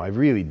it now. I've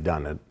really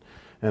done it,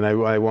 and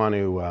I want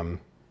to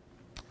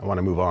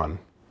move on.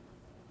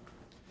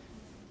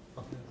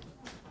 Okay.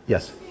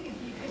 Yes. If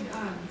you could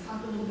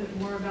talk a little bit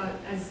more about about,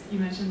 as you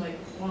mentioned, like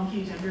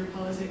wonky gender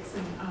politics,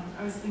 and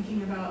I was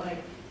thinking about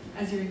like,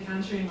 as you're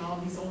encountering all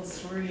these old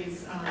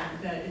stories,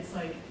 that it's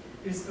like,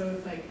 there's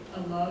both like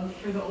a love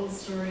for the old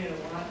story and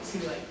a want to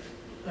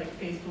like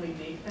faithfully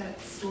make that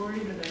story,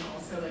 but then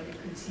also like a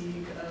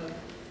critique of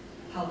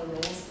how the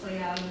roles play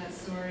out in that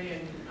story.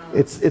 And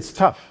it's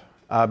tough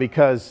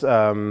because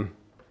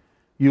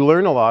you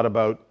learn a lot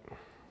about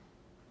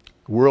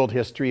world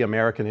history,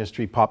 American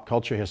history, pop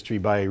culture history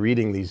by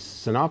reading these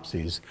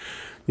synopses.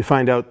 You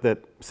find out that,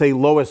 say,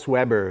 Lois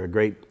Weber, a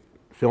great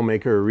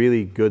filmmaker, a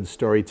really good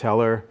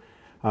storyteller,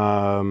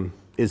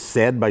 is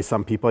said by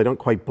some people, I don't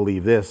quite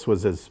believe this,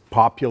 was as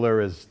popular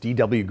as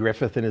D.W.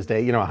 Griffith in his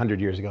day, you know, 100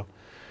 years ago.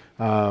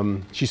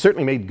 She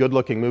certainly made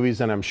good-looking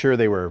movies, and I'm sure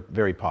they were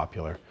very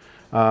popular.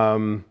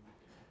 And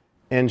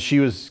she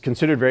was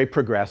considered very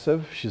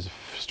progressive. She's a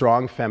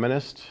strong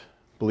feminist,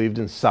 believed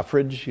in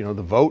suffrage, you know,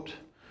 the vote.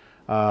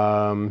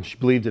 She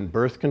believed in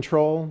birth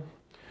control,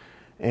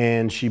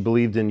 and she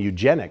believed in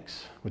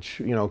eugenics,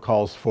 which, you know,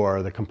 calls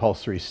for the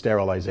compulsory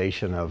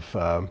sterilization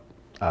of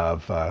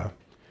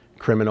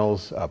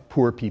criminals,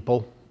 poor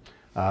people,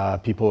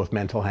 people with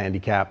mental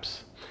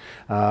handicaps.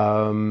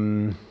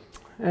 You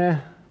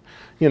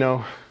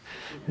know,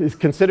 it's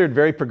considered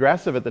very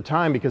progressive at the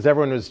time because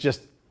everyone was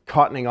just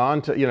cottoning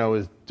on to, you know,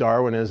 with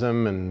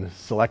Darwinism and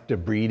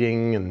selective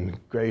breeding, and,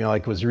 you know,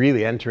 like, was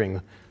really entering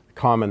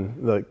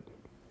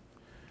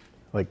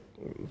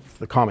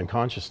the common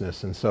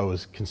consciousness, and so it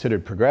was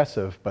considered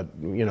progressive. But,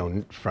 you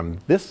know, from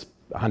this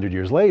 100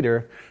 years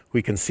later,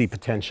 we can see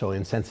potential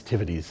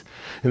insensitivities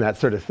and that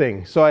sort of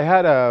thing. So I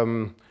had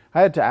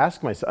to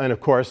ask myself, and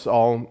of course,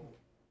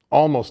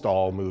 almost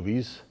all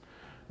movies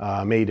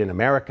made in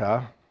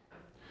America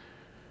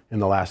in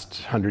the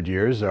last 100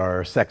 years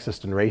are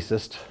sexist and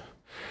racist.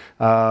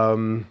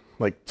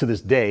 Like to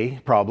this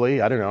day,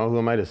 probably. I don't know, who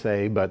am I to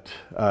say, but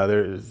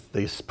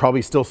there's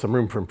probably still some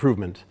room for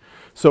improvement.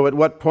 So at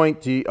what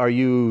point are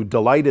you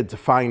delighted to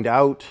find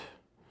out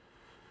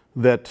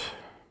that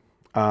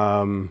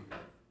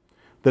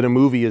that a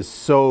movie is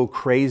so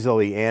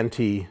crazily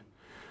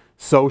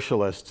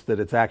anti-socialist that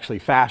it's actually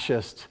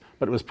fascist,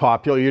 but it was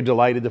popular? You're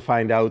delighted to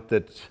find out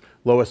that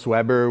Lois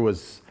Weber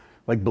was,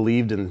 like,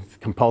 believed in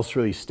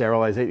compulsorily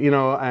sterilization, you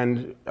know,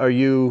 and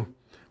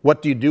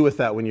what do you do with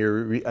that when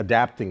you're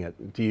adapting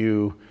it? Do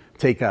you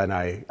take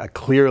a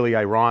clearly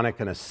ironic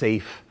and a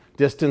safe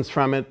distance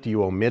from it? Do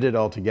you omit it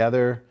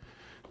altogether?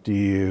 Do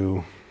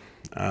you,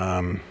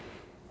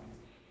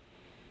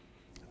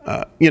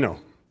 you know,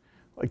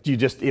 like, do you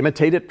just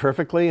imitate it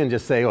perfectly and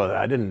just say, "Well,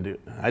 I didn't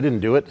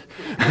do it,"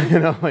 you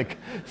know, like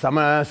some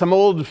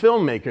old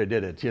filmmaker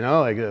did it, you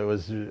know, like it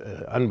was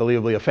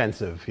unbelievably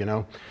offensive, you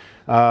know.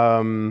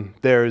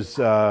 There's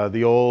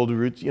the old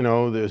roots, you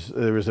know.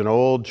 There was an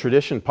old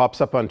tradition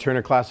pops up on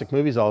Turner Classic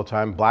Movies all the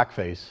time,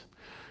 blackface,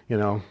 you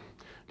know.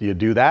 Do you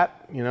do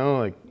that? You know,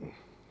 like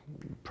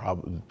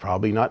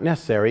probably not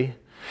necessary.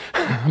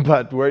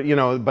 But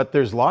but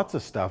there's lots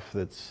of stuff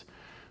that's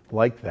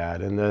like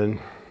that. And then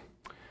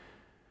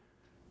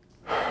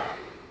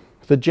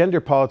the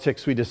gender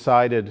politics, we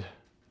decided,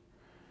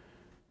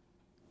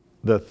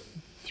 the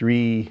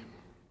three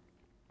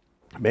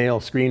male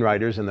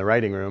screenwriters in the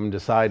writing room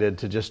decided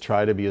to just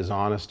try to be as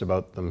honest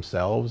about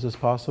themselves as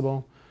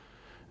possible.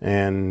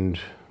 And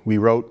we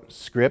wrote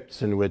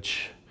scripts in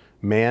which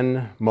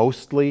men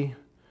mostly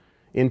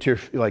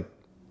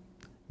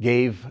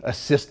gave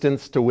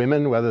assistance to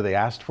women, whether they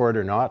asked for it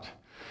or not,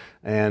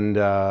 and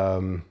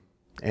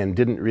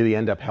didn't really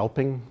end up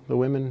helping the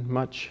women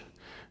much.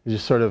 It was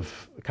just sort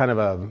of kind of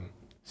a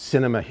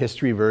cinema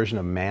history version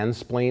of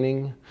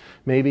mansplaining,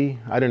 maybe.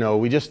 I don't know.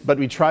 But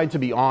we tried to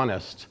be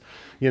honest.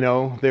 You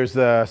know, there's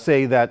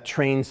say that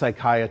trained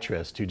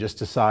psychiatrist who just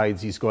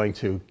decides he's going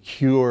to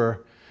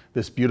cure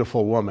this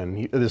beautiful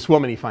woman. This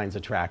woman he finds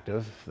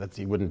attractive.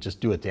 He wouldn't just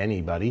do it to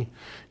anybody.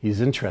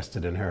 He's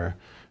interested in her.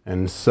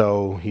 And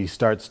so he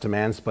starts to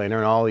mansplain her,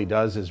 and all he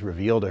does is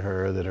reveal to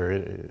her that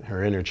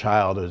her inner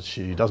child is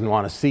she doesn't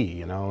want to see,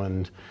 you know.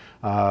 And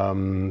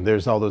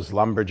there's all those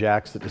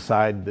lumberjacks that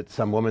decide that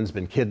some woman's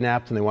been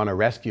kidnapped and they want to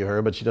rescue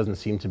her, but she doesn't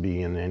seem to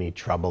be in any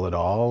trouble at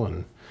all.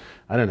 And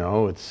I don't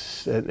know.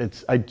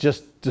 I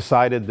just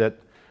decided that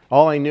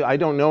I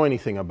don't know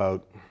anything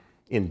about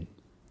in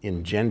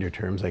gender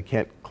terms. I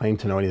can't claim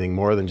to know anything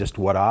more than just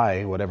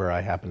whatever I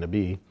happen to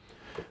be,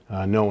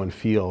 know and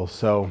feel.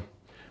 So.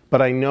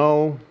 But I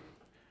know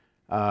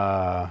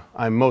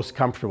I'm most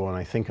comfortable when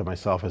I think of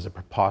myself as a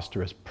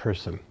preposterous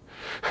person.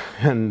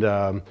 And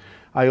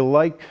I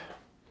like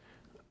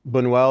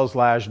Buñuel's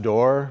L'Âge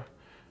d'Or,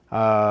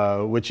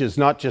 which is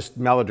not just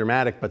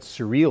melodramatic, but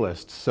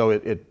surrealist. So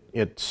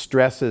it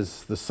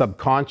stresses the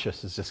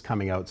subconscious is just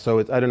coming out. So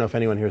I don't know if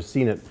anyone here has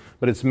seen it,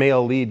 but it's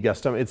male lead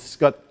Gaston. It's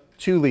got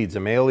two leads, a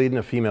male lead and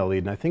a female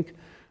lead. And I think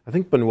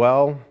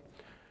Buñuel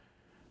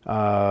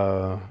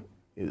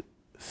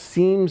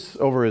seems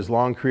over his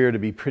long career to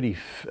be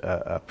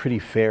a pretty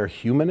fair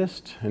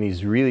humanist, and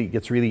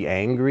gets really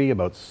angry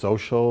about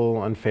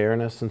social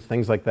unfairness and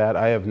things like that.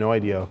 I have no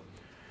idea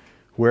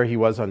where he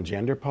was on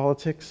gender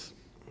politics,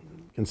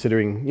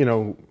 considering, you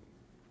know,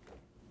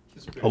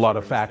 a lot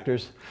of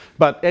factors.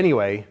 But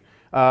anyway,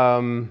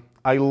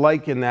 I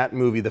like in that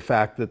movie the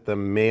fact that the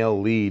male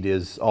lead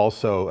is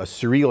also a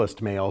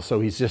surrealist male, so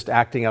he's just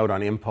acting out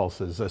on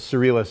impulses. A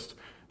surrealist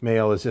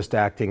male is just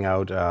acting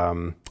out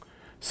the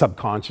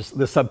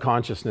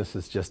subconsciousness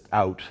is just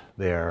out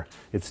there.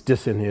 It's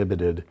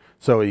disinhibited.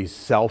 So he's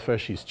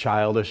selfish, he's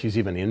childish, he's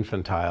even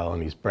infantile,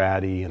 and he's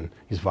bratty, and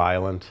he's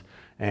violent,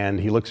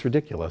 and he looks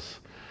ridiculous.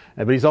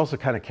 But he's also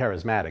kind of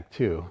charismatic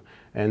too.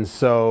 And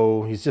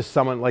so he's just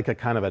someone like a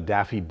kind of a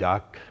Daffy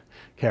Duck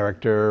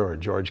character, or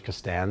George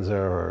Costanza,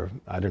 or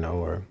I don't know,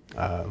 or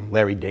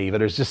Larry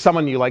David, or it's just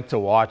someone you like to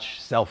watch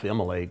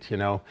self-immolate, you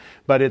know.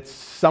 But it's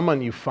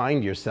someone you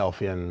find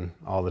yourself in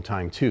all the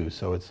time too.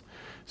 So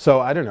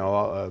I don't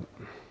know.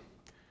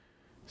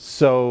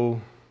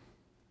 So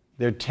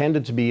there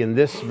tended to be in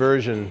this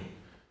version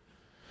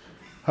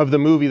of the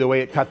movie, the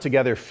way it cut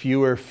together,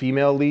 fewer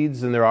female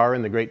leads than there are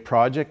in The Great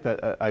Project.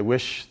 I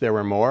wish there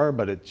were more,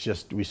 but it's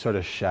just, we sort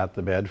of shat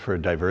the bed for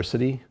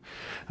diversity.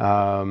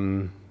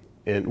 When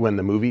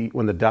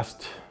the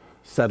dust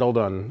settled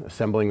on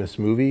assembling this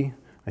movie,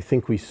 I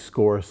think we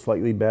score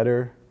slightly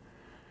better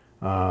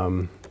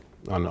on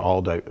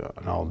all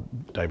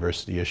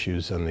diversity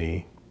issues on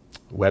the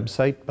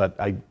website, but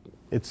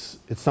it's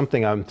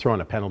something I'm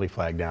throwing a penalty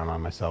flag down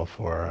on myself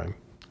for. I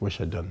wish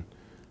I'd done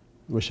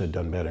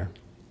better.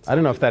 I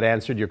don't know if that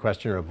answered your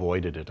question or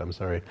avoided it. I'm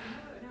sorry.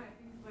 No,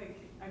 I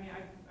think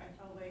I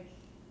felt like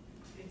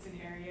it's an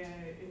area.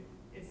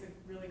 It's a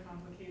really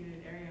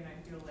complicated area, and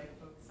I feel like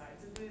both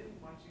sides of it.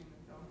 Watching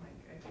the film, I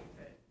think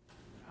that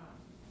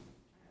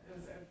it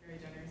was a very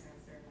generous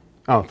answer.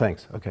 Oh,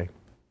 thanks. Okay.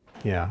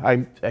 Yeah,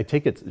 I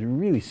take it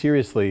really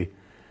seriously.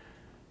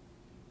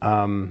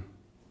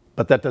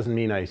 But that doesn't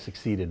mean I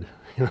succeeded,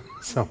 you know.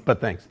 So,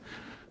 but thanks.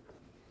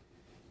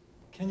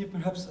 Can you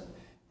perhaps,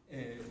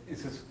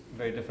 this is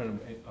very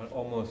different,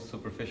 almost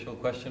superficial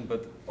question,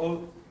 but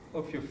all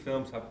of your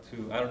films up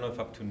to, I don't know if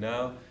up to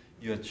now,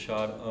 you had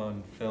shot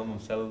on film on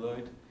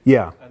celluloid.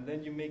 Yeah. And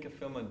then you make a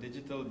film on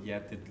digital,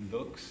 yet it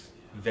looks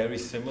very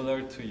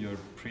similar to your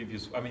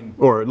previous, I mean.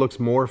 Or it looks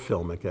more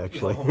filmic,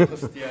 actually.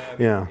 Almost, yeah. I mean,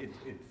 yeah.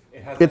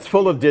 It has it's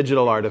full of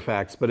digital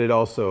artifacts, but it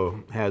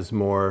also has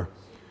more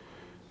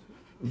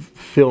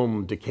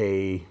film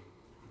decay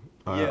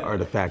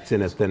artifacts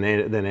in it than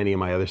any of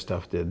my other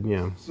stuff did.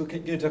 Yeah. So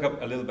can you talk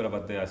a little bit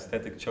about the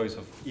aesthetic choice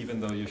of,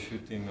 even though you're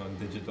shooting on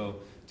digital,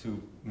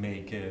 to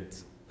make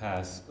it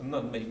pass,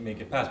 not make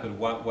it pass, but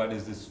what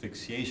is this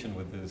fixation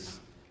with this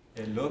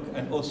look,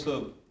 and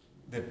also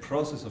the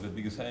process of it,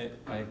 because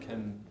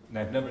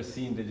I've never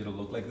seen digital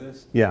look like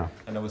this. Yeah.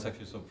 And I was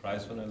actually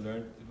surprised when I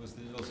learned it was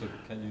digital. So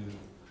can you?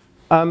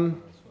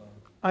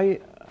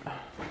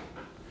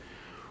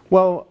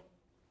 Well,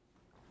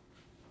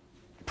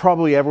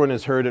 probably everyone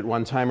has heard at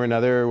one time or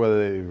another,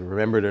 whether they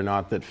remember it or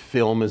not, that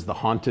film is the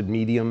haunted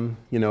medium.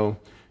 You know,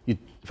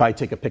 if I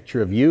take a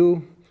picture of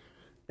you,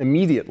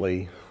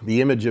 immediately the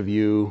image of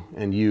you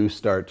and you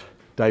start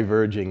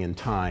diverging in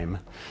time.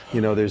 You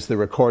know, there's the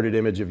recorded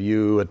image of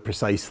you at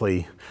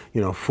precisely,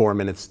 4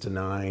 minutes to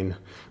 9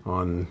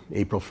 on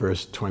April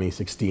 1st,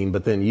 2016.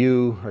 But then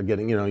you are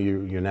getting,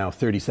 you're now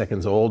 30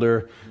 seconds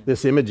older.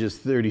 This image is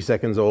 30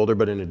 seconds older,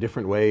 but in a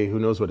different way. Who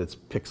knows what its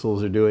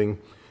pixels are doing?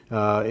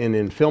 And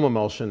in film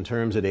emulsion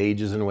terms, it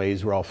ages in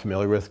ways we're all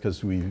familiar with,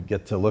 because we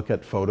get to look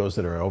at photos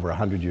that are over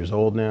 100 years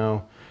old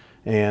now.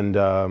 And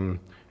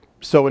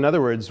so in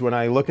other words, when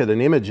I look at an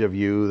image of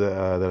you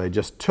that I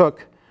just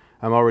took,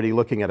 I'm already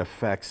looking at a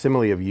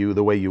facsimile of you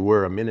the way you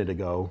were a minute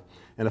ago.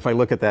 And if I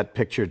look at that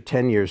picture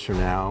 10 years from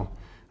now,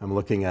 I'm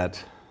looking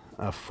at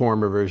a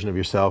former version of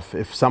yourself.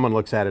 If someone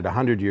looks at it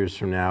 100 years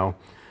from now,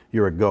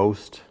 you're a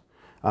ghost,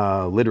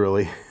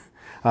 literally.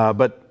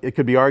 But it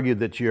could be argued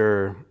that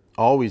you're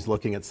always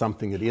looking at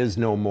something that is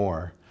no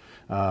more,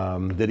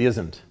 that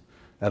isn't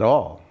at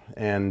all.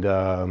 And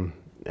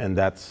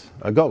that's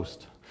a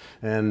ghost.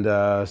 And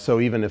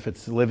so even if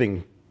it's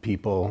living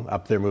people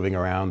up there moving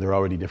around, they're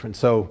already different.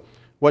 So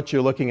what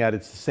you're looking at,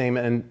 it's the same.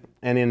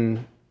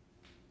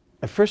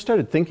 I first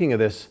started thinking of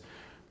this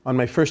on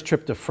my first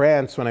trip to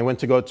France, when I went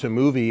to go to a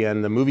movie,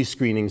 and the movie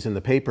screenings in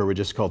the paper were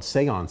just called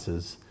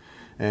séances.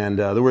 And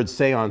the word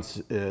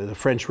séance, the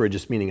French word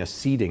just meaning a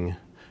seating.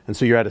 And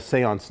so you're at a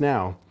séance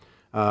now.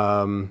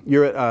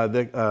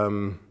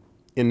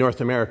 In North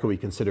America, we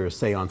consider a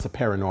séance a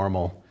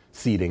paranormal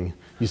seating.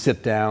 You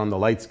sit down, the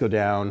lights go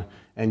down,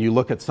 and you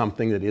look at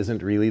something that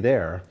isn't really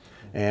there.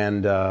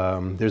 And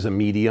there's a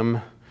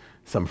medium,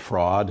 some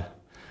fraud,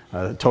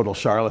 a total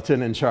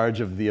charlatan in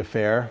charge of the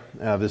affair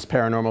of this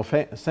paranormal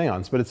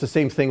séance. But it's the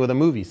same thing with a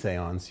movie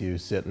séance. You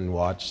sit and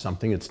watch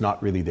something that's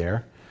not really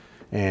there.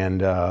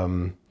 And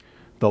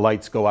the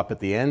lights go up at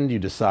the end. You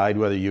decide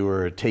whether you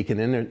were taken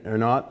in or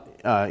not.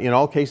 In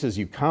all cases,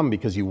 you come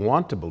because you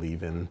want to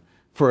believe in,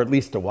 for at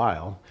least a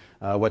while,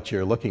 what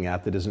you're looking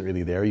at that isn't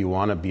really there. You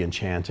want to be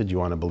enchanted, you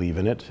want to believe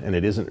in it, and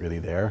it isn't really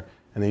there.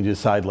 And then you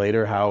decide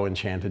later how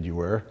enchanted you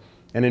were.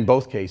 And in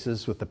both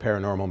cases, with the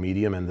paranormal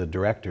medium and the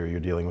director, you're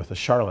dealing with a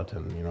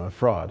charlatan, a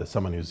fraud,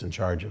 someone who's in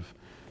charge of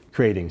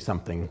creating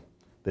something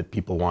that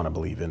people want to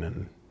believe in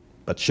and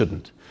but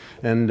shouldn't.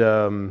 And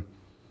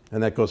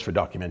that goes for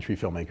documentary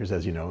filmmakers,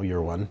 as you know,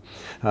 you're one.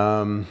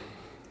 And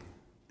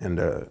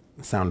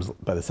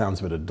by the sounds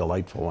of it, a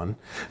delightful one.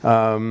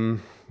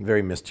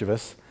 Very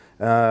mischievous.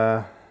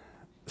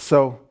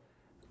 So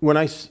when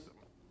I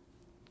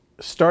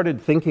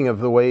started thinking of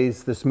the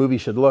ways this movie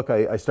should look,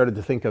 I started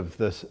to think of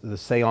the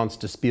séance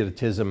de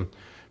spiritisme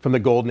from the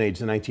golden age,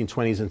 the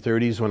 1920s and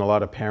 30s, when a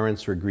lot of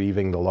parents were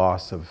grieving the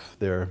loss of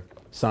their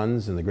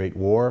sons in the Great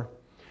War.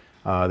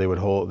 They would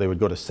go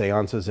to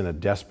séances in a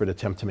desperate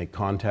attempt to make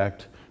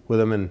contact with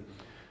them.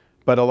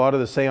 But a lot of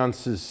the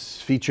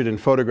séances featured in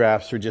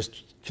photographs were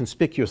just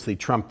conspicuously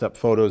trumped up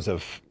photos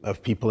of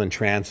people in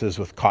trances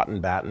with cotton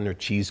batten or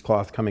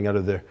cheesecloth coming out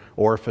of their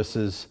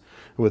orifices,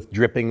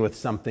 dripping with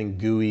something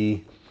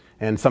gooey,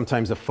 and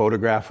sometimes a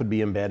photograph would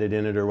be embedded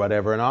in it or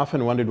whatever, and I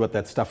often wondered what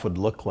that stuff would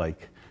look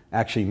like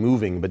actually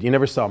moving, but you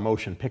never saw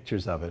motion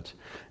pictures of it.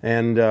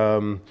 And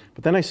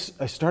but then I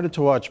started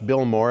to watch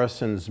Bill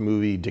Morrison's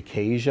movie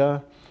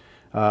Decasia,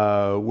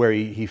 where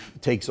he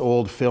takes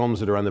old films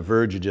that are on the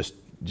verge of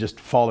just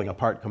falling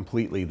apart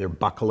completely. They're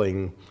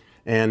buckling.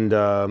 And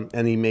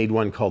he made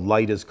one called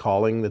Light is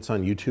Calling that's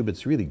on YouTube.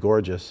 It's really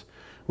gorgeous,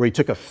 where he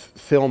took a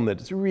film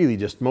that's really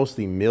just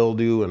mostly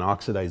mildew and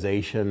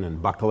oxidization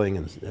and buckling,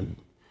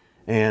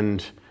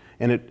 and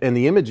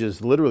the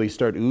images literally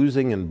start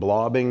oozing and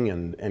blobbing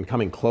and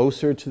coming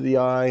closer to the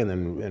eye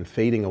and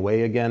fading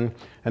away again.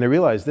 And I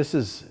realized this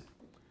is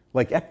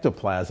like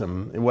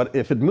ectoplasm, what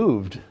if it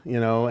moved, you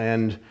know,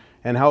 and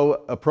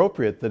how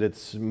appropriate that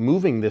it's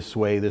moving this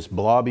way, this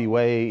blobby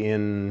way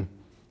in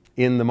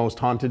the most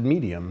haunted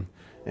medium.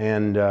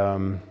 And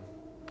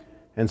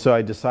so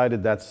I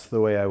decided that's the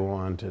way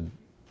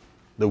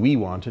we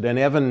wanted. And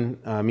Evan,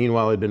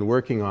 meanwhile, had been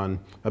working on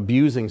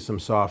abusing some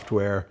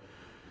software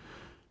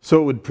so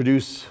it would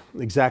produce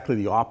exactly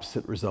the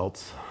opposite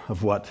results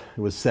of what it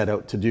was set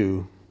out to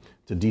do,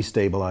 to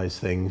destabilize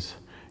things.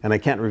 And I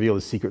can't reveal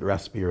the secret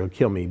recipe or it'll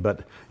kill me,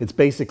 but it's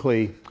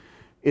basically,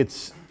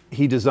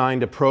 he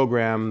designed a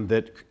program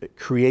that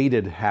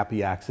created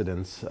happy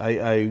accidents.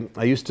 I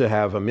used to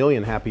have 1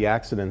 million happy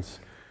accidents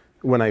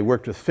when I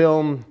worked with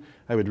film.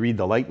 I would read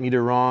the light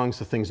meter wrong,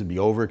 so things would be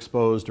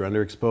overexposed or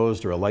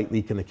underexposed, or a light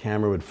leak in the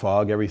camera would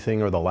fog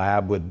everything, or the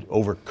lab would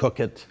overcook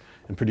it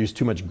and produce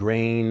too much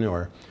grain,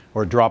 or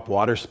drop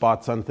water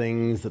spots on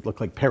things that looked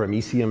like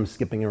paramecium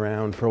skipping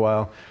around for a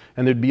while.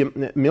 And there'd be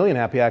 1 million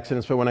happy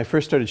accidents, but when I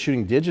first started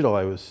shooting digital,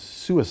 I was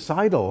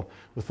suicidal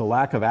with the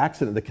lack of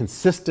accident, the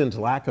consistent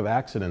lack of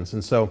accidents.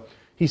 And so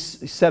he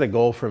set a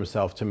goal for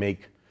himself to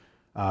make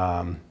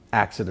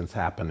accidents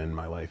happen in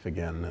my life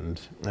again,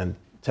 and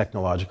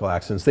technological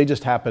accidents. They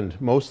just happened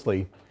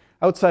mostly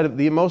outside of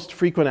the most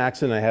frequent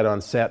accident I had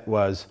on set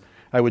was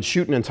I would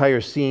shoot an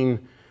entire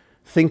scene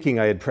thinking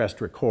I had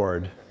pressed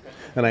record,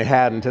 and I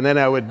hadn't, and then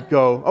I would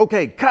go,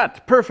 okay,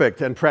 cut, perfect,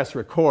 and press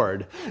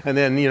record, and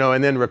then, you know,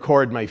 and then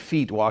record my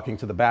feet walking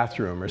to the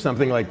bathroom or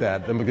something like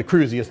that, the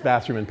cruisiest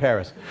bathroom in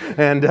Paris.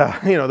 And,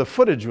 you know, the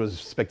footage was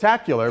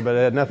spectacular, but it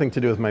had nothing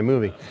to do with my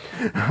movie.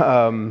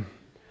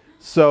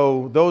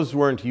 So those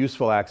weren't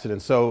useful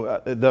accidents.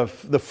 So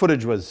the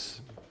footage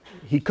was,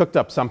 he cooked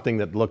up something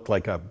that looked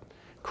like a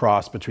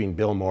cross between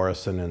Bill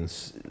Morrison and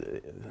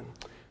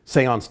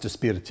séance de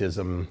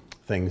spiritisme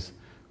things.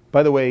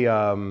 By the way,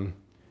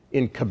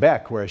 in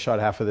Quebec, where I shot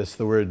half of this,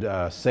 the word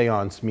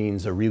séance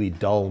means a really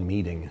dull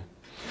meeting.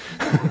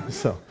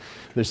 So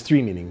there's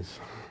 3 meanings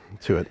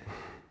to it.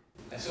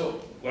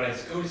 So when I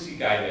go to see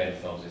Guy Maddin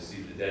films, I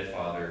see The Dead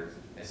Father,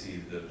 I see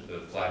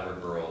the Flapper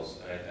Girls,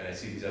 and I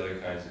see these other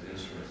kinds of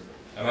instruments.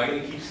 Am I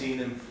going to keep seeing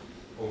them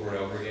over and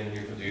over again in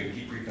your films? Are you going to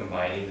keep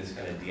recombining this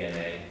kind of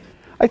DNA?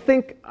 I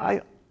think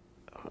I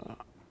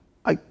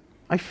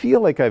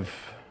feel like I've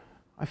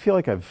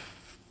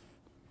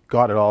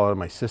got it all out of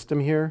my system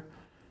here.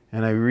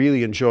 And I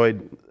really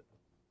enjoyed,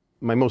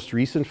 my most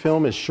recent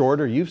film is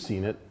shorter, you've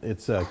seen it.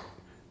 It's a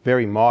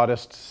very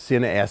modest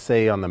cine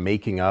essay on the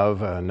making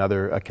of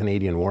a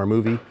Canadian war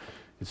movie.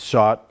 It's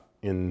shot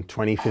in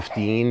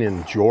 2015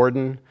 in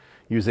Jordan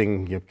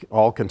using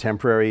all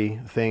contemporary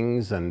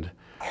things, and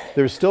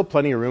there's still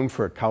plenty of room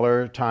for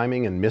color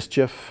timing and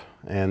mischief,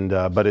 and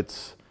but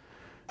it's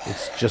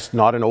just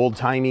not an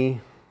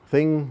old-timey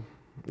thing,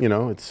 you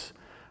know, it's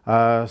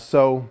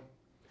so.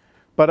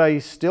 But I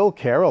still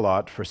care a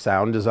lot for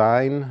sound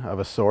design of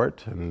a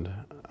sort, and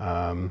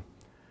I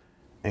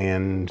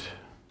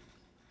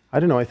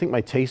don't know, I think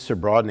my tastes are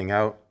broadening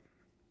out,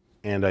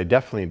 and I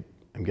definitely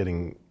am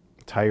getting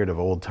tired of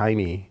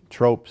old-timey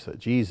tropes.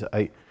 Geez,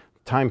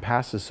 time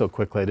passes so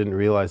quickly, I didn't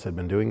realize I'd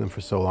been doing them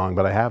for so long,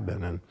 but I have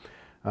been.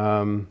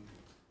 And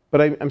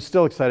but I'm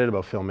still excited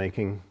about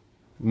filmmaking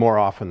more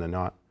often than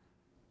not,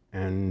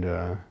 and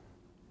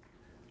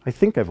I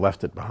think I've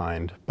left it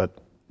behind, but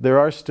there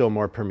are still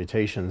more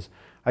permutations.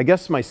 I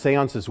guess my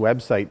Seances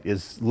website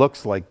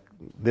looks like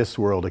this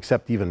world,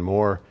 except even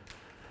more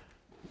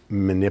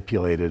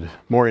manipulated,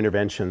 more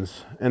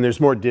interventions, and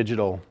there's more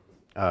digital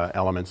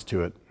elements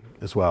to it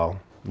as well.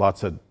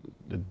 Lots of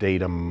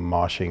data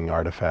moshing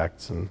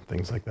artifacts and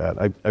things like that.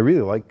 I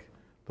really like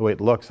the way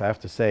it looks, I have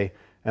to say.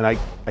 And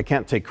I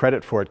can't take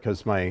credit for it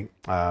because my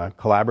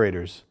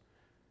collaborators,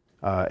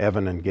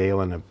 Evan and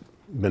Galen, have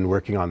been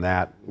working on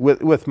that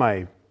with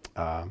my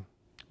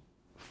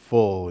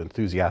full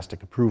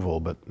enthusiastic approval,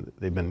 but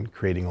they've been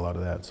creating a lot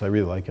of that, so I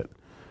really like it.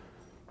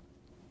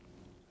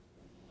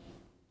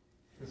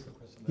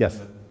 Yes?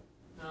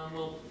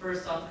 Well,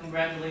 first off,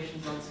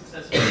 congratulations on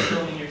successfully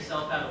filming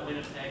yourself out of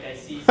Winnipeg. I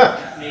see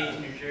something made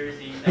in New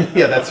Jersey.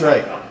 Yeah, that's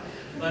right.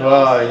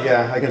 Well,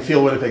 yeah, I can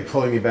feel Winnipeg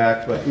pulling me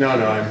back, but no,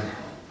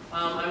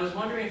 I was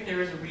wondering if there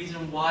was a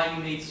reason why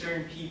you made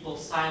certain people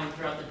silent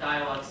throughout the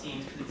dialogue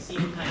scenes, because it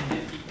seemed kind of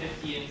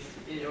 50-50 and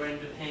it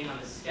ended up hanging on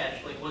the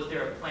sketch. Like, was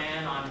there a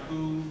plan on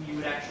who you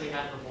would actually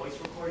have the voice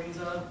recordings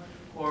of?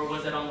 Or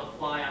was it on the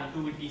fly on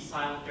who would be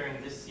silent during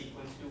this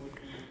sequence, who would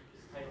be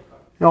this title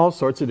card? all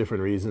sorts of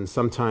different reasons.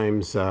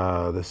 Sometimes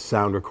the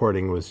sound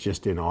recording was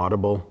just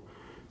inaudible.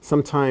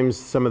 Sometimes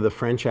some of the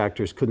French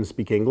actors couldn't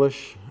speak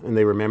English, and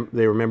they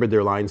remembered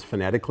their lines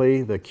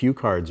phonetically. The cue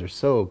cards are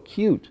so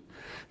cute.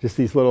 Just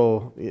these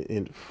little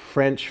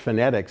French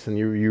phonetics, and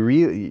you're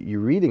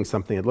reading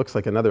something, it looks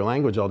like another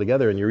language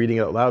altogether, and you're reading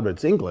it out loud, but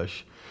it's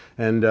English.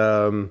 And,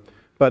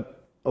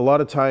 but a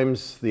lot of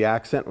times the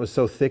accent was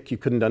so thick you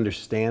couldn't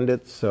understand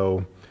it.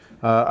 So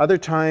other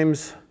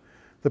times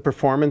the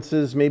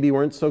performances maybe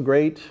weren't so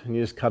great, and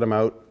you just cut them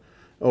out.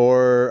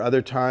 Or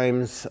other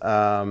times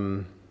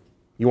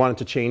you wanted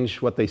to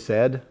change what they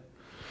said,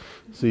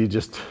 so you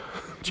just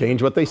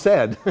change what they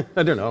said.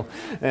 I don't know.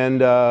 And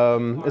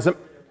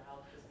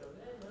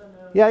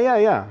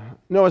yeah.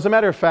 No, as a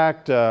matter of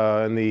fact,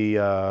 in the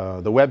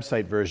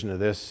website version of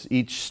this,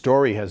 each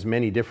story has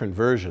many different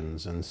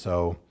versions. And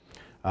so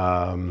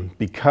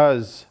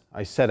because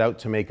I set out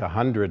to make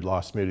 100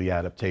 lost movie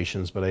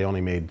adaptations, but I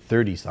only made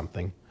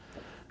 30-something,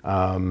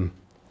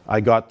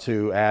 I got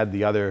to add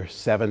the other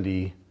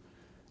 70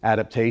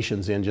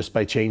 adaptations in just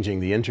by changing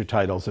the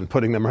intertitles and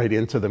putting them right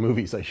into the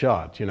movies I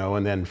shot, you know,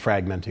 and then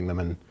fragmenting them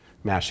and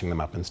mashing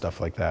them up and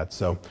stuff like that.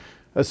 So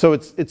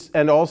it's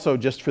and also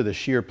just for the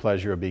sheer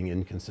pleasure of being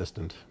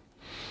inconsistent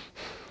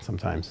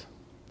sometimes.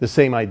 The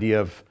same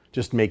idea of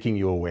just making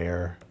you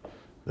aware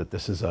that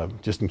this is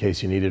just in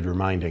case you needed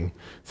reminding,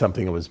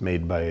 something that was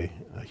made by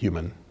a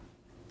human.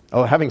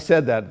 Oh, having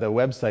said that, the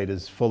website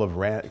is full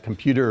of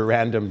computer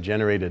random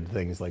generated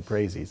things like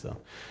crazy, so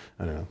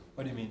I don't know.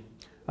 What do you mean?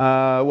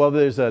 Well,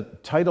 there's a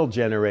title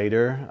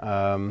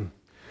generator.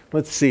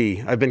 Let's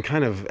see, I've been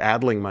kind of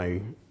addling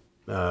my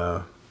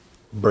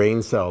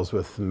brain cells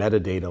with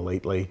metadata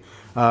lately.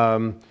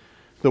 The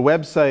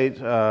website,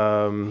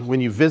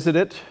 when you visit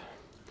it,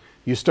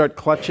 you start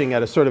clutching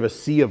at a sort of a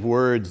sea of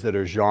words that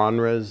are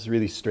genres,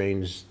 really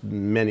strange.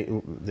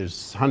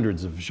 There's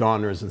hundreds of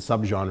genres and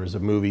subgenres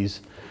of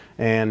movies,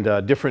 and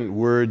different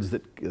words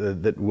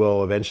that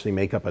will eventually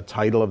make up a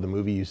title of the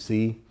movie you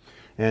see.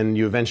 And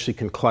you eventually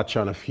can clutch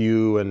on a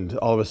few, and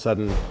all of a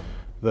sudden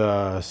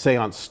the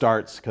seance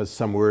starts because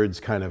some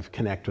words kind of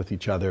connect with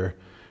each other.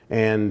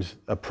 And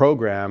a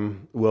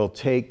program will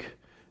take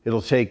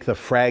the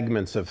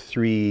fragments of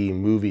 3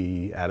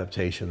 movie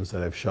adaptations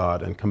that I've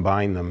shot and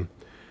combine them,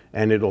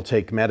 and it'll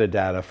take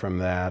metadata from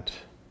that,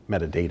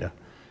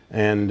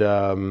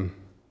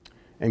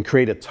 and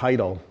create a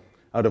title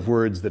out of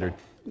words that are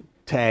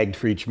tagged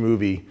for each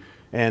movie.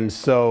 And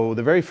so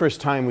the very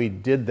first time we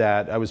did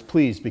that, I was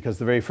pleased because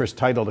the very first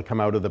title to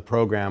come out of the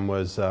program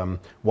was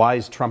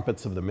Wise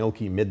Trumpets of the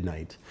Milky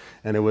Midnight.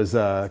 And it was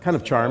kind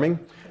of charming.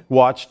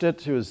 Watched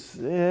it, it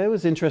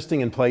was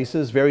interesting in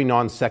places, very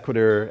non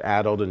sequitur,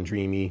 adult and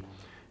dreamy,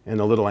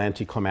 and a little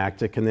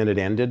anticlimactic, and then it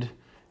ended.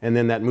 And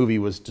then that movie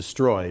was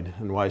destroyed,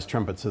 and Wise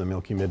Trumpets of the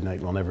Milky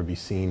Midnight will never be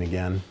seen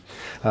again.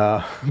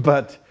 And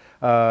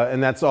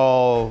that's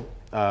all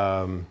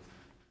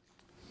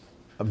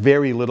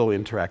very little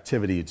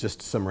interactivity,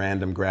 just some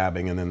random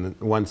grabbing, and then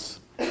once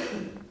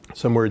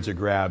some words are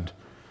grabbed,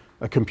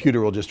 a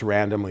computer will just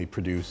randomly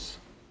produce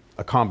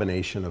a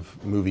combination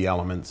of movie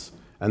elements,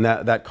 and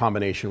that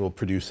combination will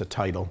produce a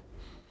title.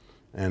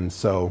 And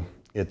so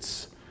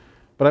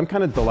but I'm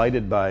kind of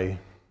delighted by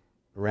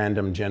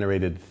random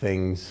generated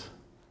things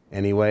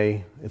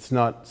anyway. It's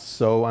not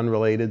so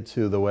unrelated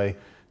to Louis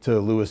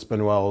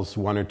Buñuel's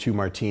 1 or 2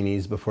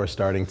 martinis before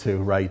starting to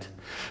write.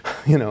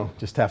 You know,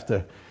 just have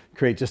to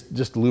create,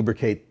 just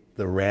lubricate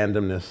the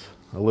randomness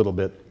a little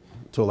bit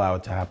to allow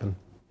it to happen.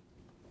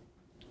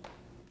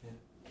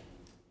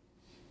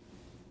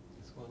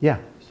 Yeah.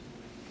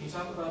 Can you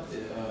talk about the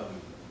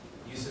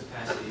use of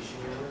pastiche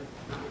in your work?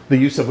 The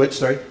use of which,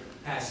 sorry?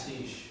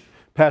 Pastiche.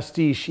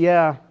 Pastiche,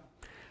 yeah.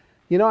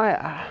 You know,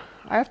 I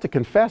have to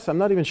confess, I'm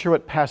not even sure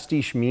what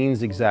pastiche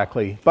means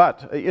exactly.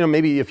 But, you know,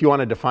 maybe if you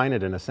want to define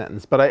it in a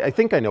sentence. But I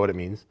think I know what it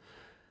means.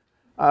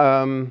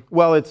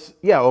 Well, it's,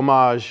 yeah,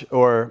 homage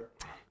or...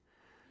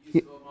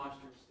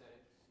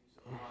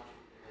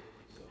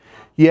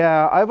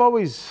 Yeah,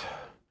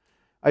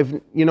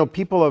 you know,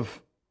 people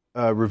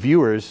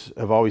reviewers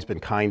have always been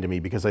kind to me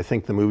because I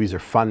think the movies are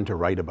fun to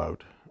write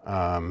about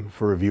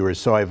for reviewers.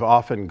 So I've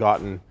often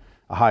gotten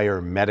a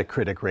higher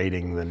Metacritic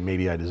rating than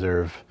maybe I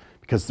deserve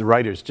because the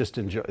writers just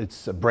enjoy,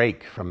 it's a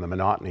break from the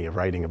monotony of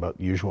writing about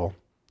usual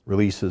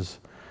releases.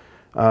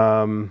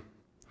 And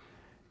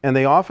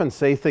they often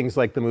say things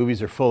like the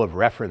movies are full of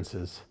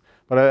references,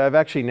 but I've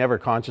actually never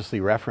consciously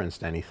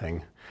referenced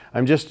anything.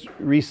 I'm just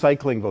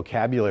recycling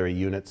vocabulary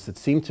units that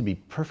seem to be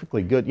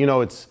perfectly good. You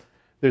know,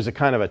 there's a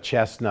kind of a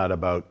chestnut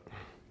about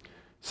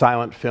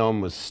silent film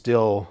was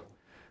still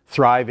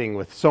thriving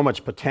with so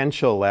much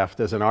potential left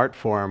as an art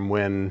form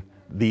when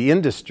the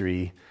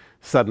industry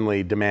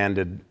suddenly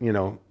demanded, you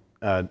know,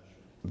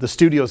 the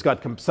studios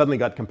suddenly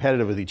got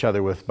competitive with each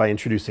other by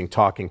introducing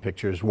talking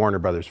pictures, Warner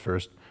Brothers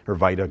first, or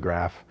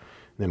Vitagraph,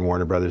 then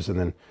Warner Brothers,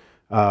 and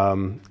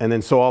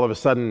then so all of a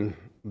sudden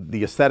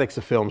the aesthetics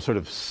of film sort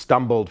of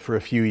stumbled for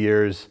a few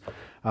years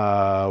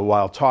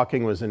while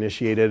talking was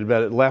initiated,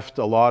 but it left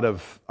a lot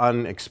of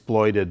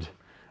unexploited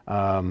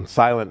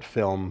silent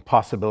film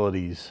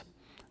possibilities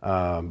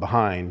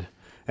behind.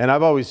 And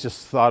I've always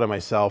just thought of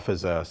myself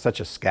as such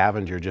a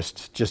scavenger,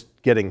 just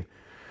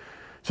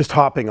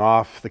hopping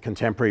off the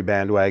contemporary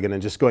bandwagon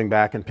and just going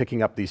back and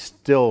picking up these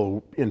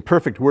still in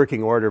perfect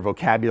working order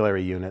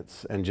vocabulary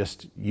units and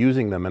just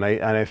using them. And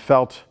I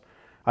felt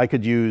I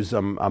could use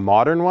a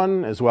modern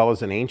one as well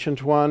as an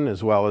ancient one,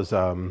 as well as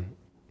a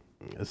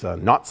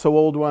not so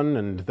old one,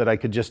 and that I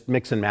could just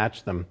mix and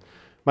match them,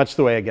 much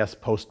the way I guess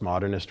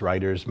postmodernist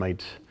writers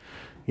might,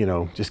 you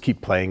know, just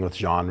keep playing with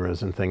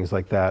genres and things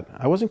like that.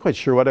 I wasn't quite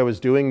sure what I was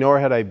doing, nor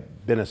had I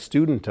been a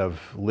student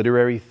of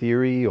literary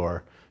theory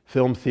or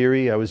film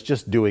theory. I was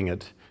just doing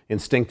it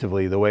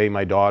instinctively, the way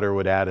my daughter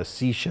would add a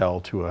seashell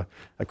to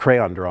a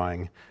crayon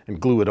drawing and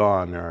glue it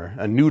on, or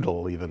a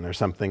noodle even, or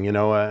something. You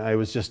know, I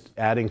was just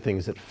adding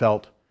things that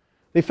felt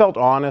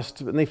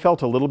honest, and they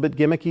felt a little bit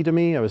gimmicky to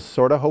me. I was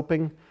sort of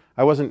hoping.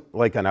 I wasn't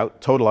like a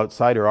total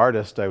outsider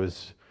artist. I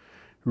was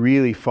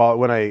really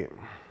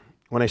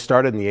when I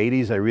started in the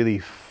 80s, I really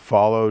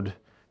followed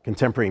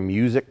contemporary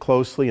music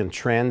closely and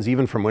trends,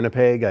 even from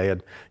Winnipeg. I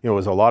had, you know, it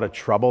was a lot of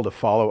trouble to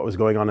follow what was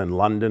going on in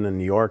London and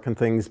New York and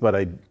things, but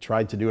I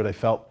tried to do it. I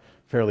felt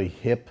fairly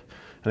hip,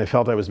 and I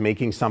felt I was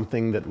making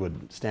something that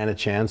would stand a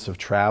chance of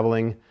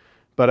traveling.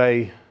 But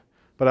I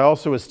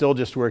also was still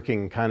just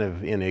working kind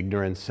of in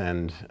ignorance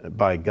and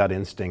by gut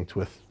instinct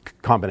with a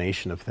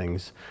combination of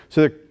things.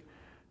 So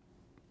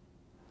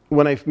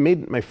when I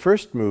made my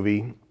first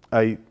movie,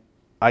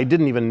 I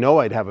didn't even know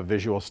I'd have a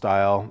visual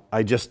style.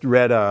 I just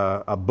read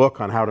a book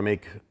on how to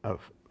make a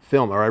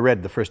film, or I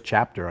read the first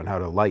chapter on how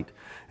to light.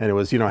 And it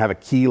was, you know, have a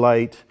key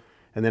light,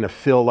 and then a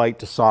fill light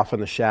to soften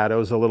the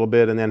shadows a little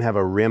bit, and then have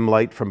a rim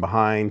light from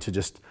behind to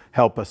just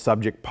help a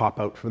subject pop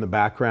out from the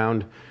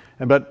background.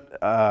 But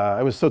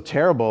I was so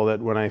terrible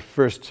that when I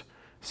first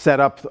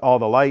set up all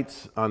the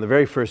lights on the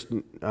very first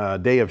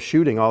day of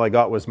shooting, all I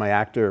got was my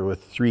actor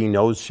with 3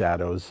 nose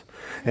shadows.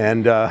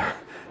 And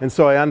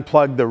so I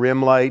unplugged the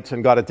rim light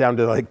and got it down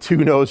to like 2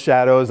 nose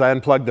shadows. I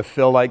unplugged the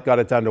fill light, got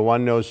it down to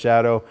 1 nose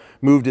shadow,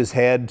 moved his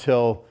head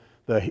till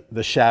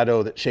the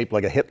shadow that shaped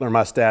like a Hitler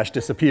mustache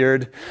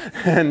disappeared,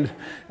 and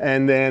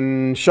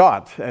then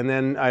shot. And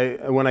then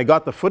when I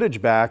got the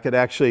footage back, it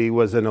actually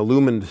was an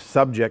illumined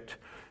subject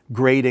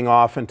grading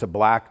off into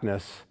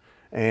blackness.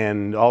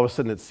 And all of a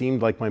sudden it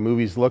seemed like my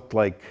movies looked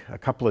like a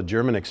couple of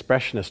German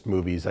expressionist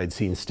movies I'd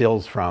seen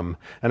stills from.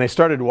 And I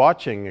started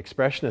watching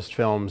expressionist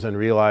films and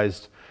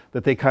realized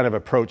that they kind of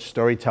approached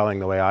storytelling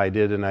the way I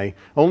did. And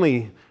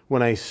only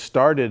when I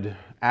started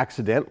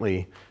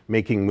accidentally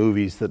making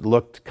movies that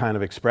looked kind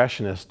of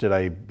expressionist did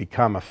I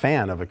become a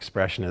fan of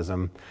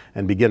expressionism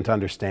and begin to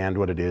understand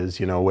what it is,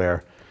 you know,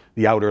 where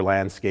the outer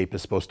landscape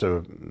is supposed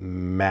to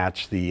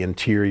match the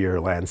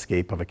interior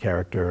landscape of a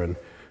character, and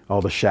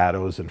all the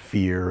shadows and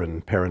fear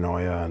and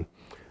paranoia and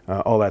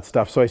all that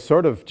stuff. So I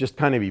sort of just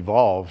kind of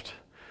evolved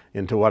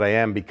into what I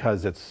am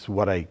because it's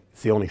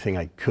the only thing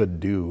I could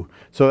do.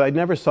 So I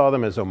never saw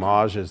them as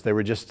homages. They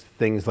were just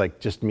things like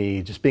just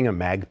me, just being a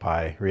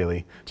magpie,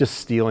 really, just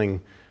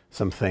stealing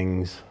some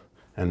things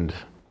and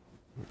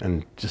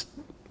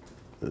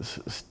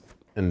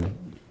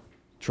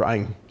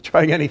trying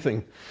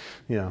anything,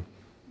 yeah.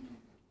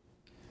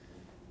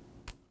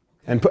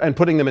 And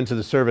putting them into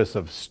the service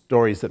of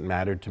stories that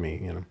mattered to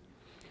me, you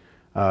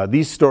know.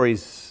 These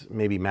stories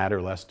maybe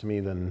matter less to me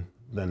than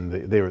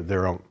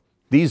their own.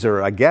 These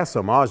are, I guess,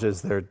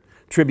 homages. They're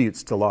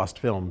tributes to lost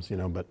films, you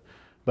know.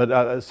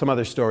 But some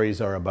other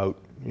stories are about,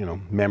 you know,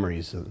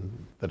 memories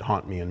that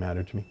haunt me and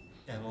matter to me.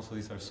 And also,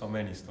 these are so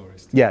many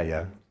stories. Yeah,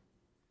 yeah.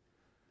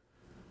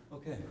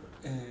 Okay.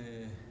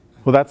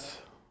 Well,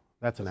 that's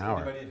an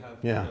hour. Anybody have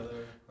yeah. any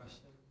other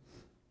questions?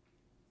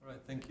 All right.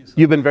 Thank you.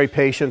 You've been very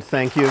patient.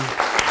 Thank you.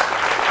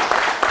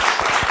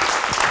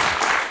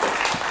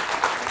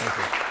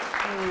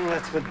 Oh,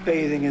 that's what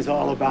bathing is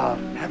all about.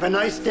 Have a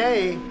nice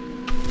day.